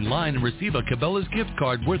 500 in line and receive a Cabela's gift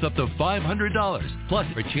card worth up to $500. Plus,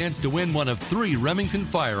 a chance to win one of 3 Remington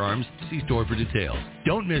firearms. See store for details.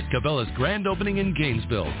 Don't miss Cabela's grand opening in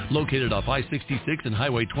Gainesville, located off I-66 and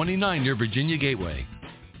Highway 29 near Virginia Gateway.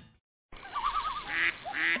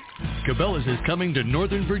 Cabela's is coming to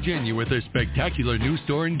Northern Virginia with a spectacular new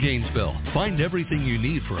store in Gainesville. Find everything you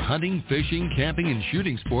need for hunting, fishing, camping, and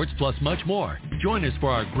shooting sports, plus much more. Join us for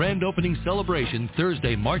our grand opening celebration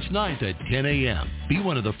Thursday, March 9th at 10 a.m. Be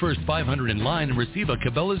one of the first 500 in line and receive a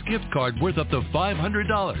Cabela's gift card worth up to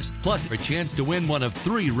 $500. Plus, a chance to win one of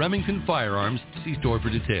 3 Remington firearms. See store for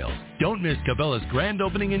details. Don't miss Cabela's grand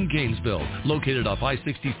opening in Gainesville, located off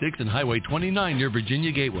I-66 and Highway 29 near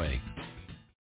Virginia Gateway.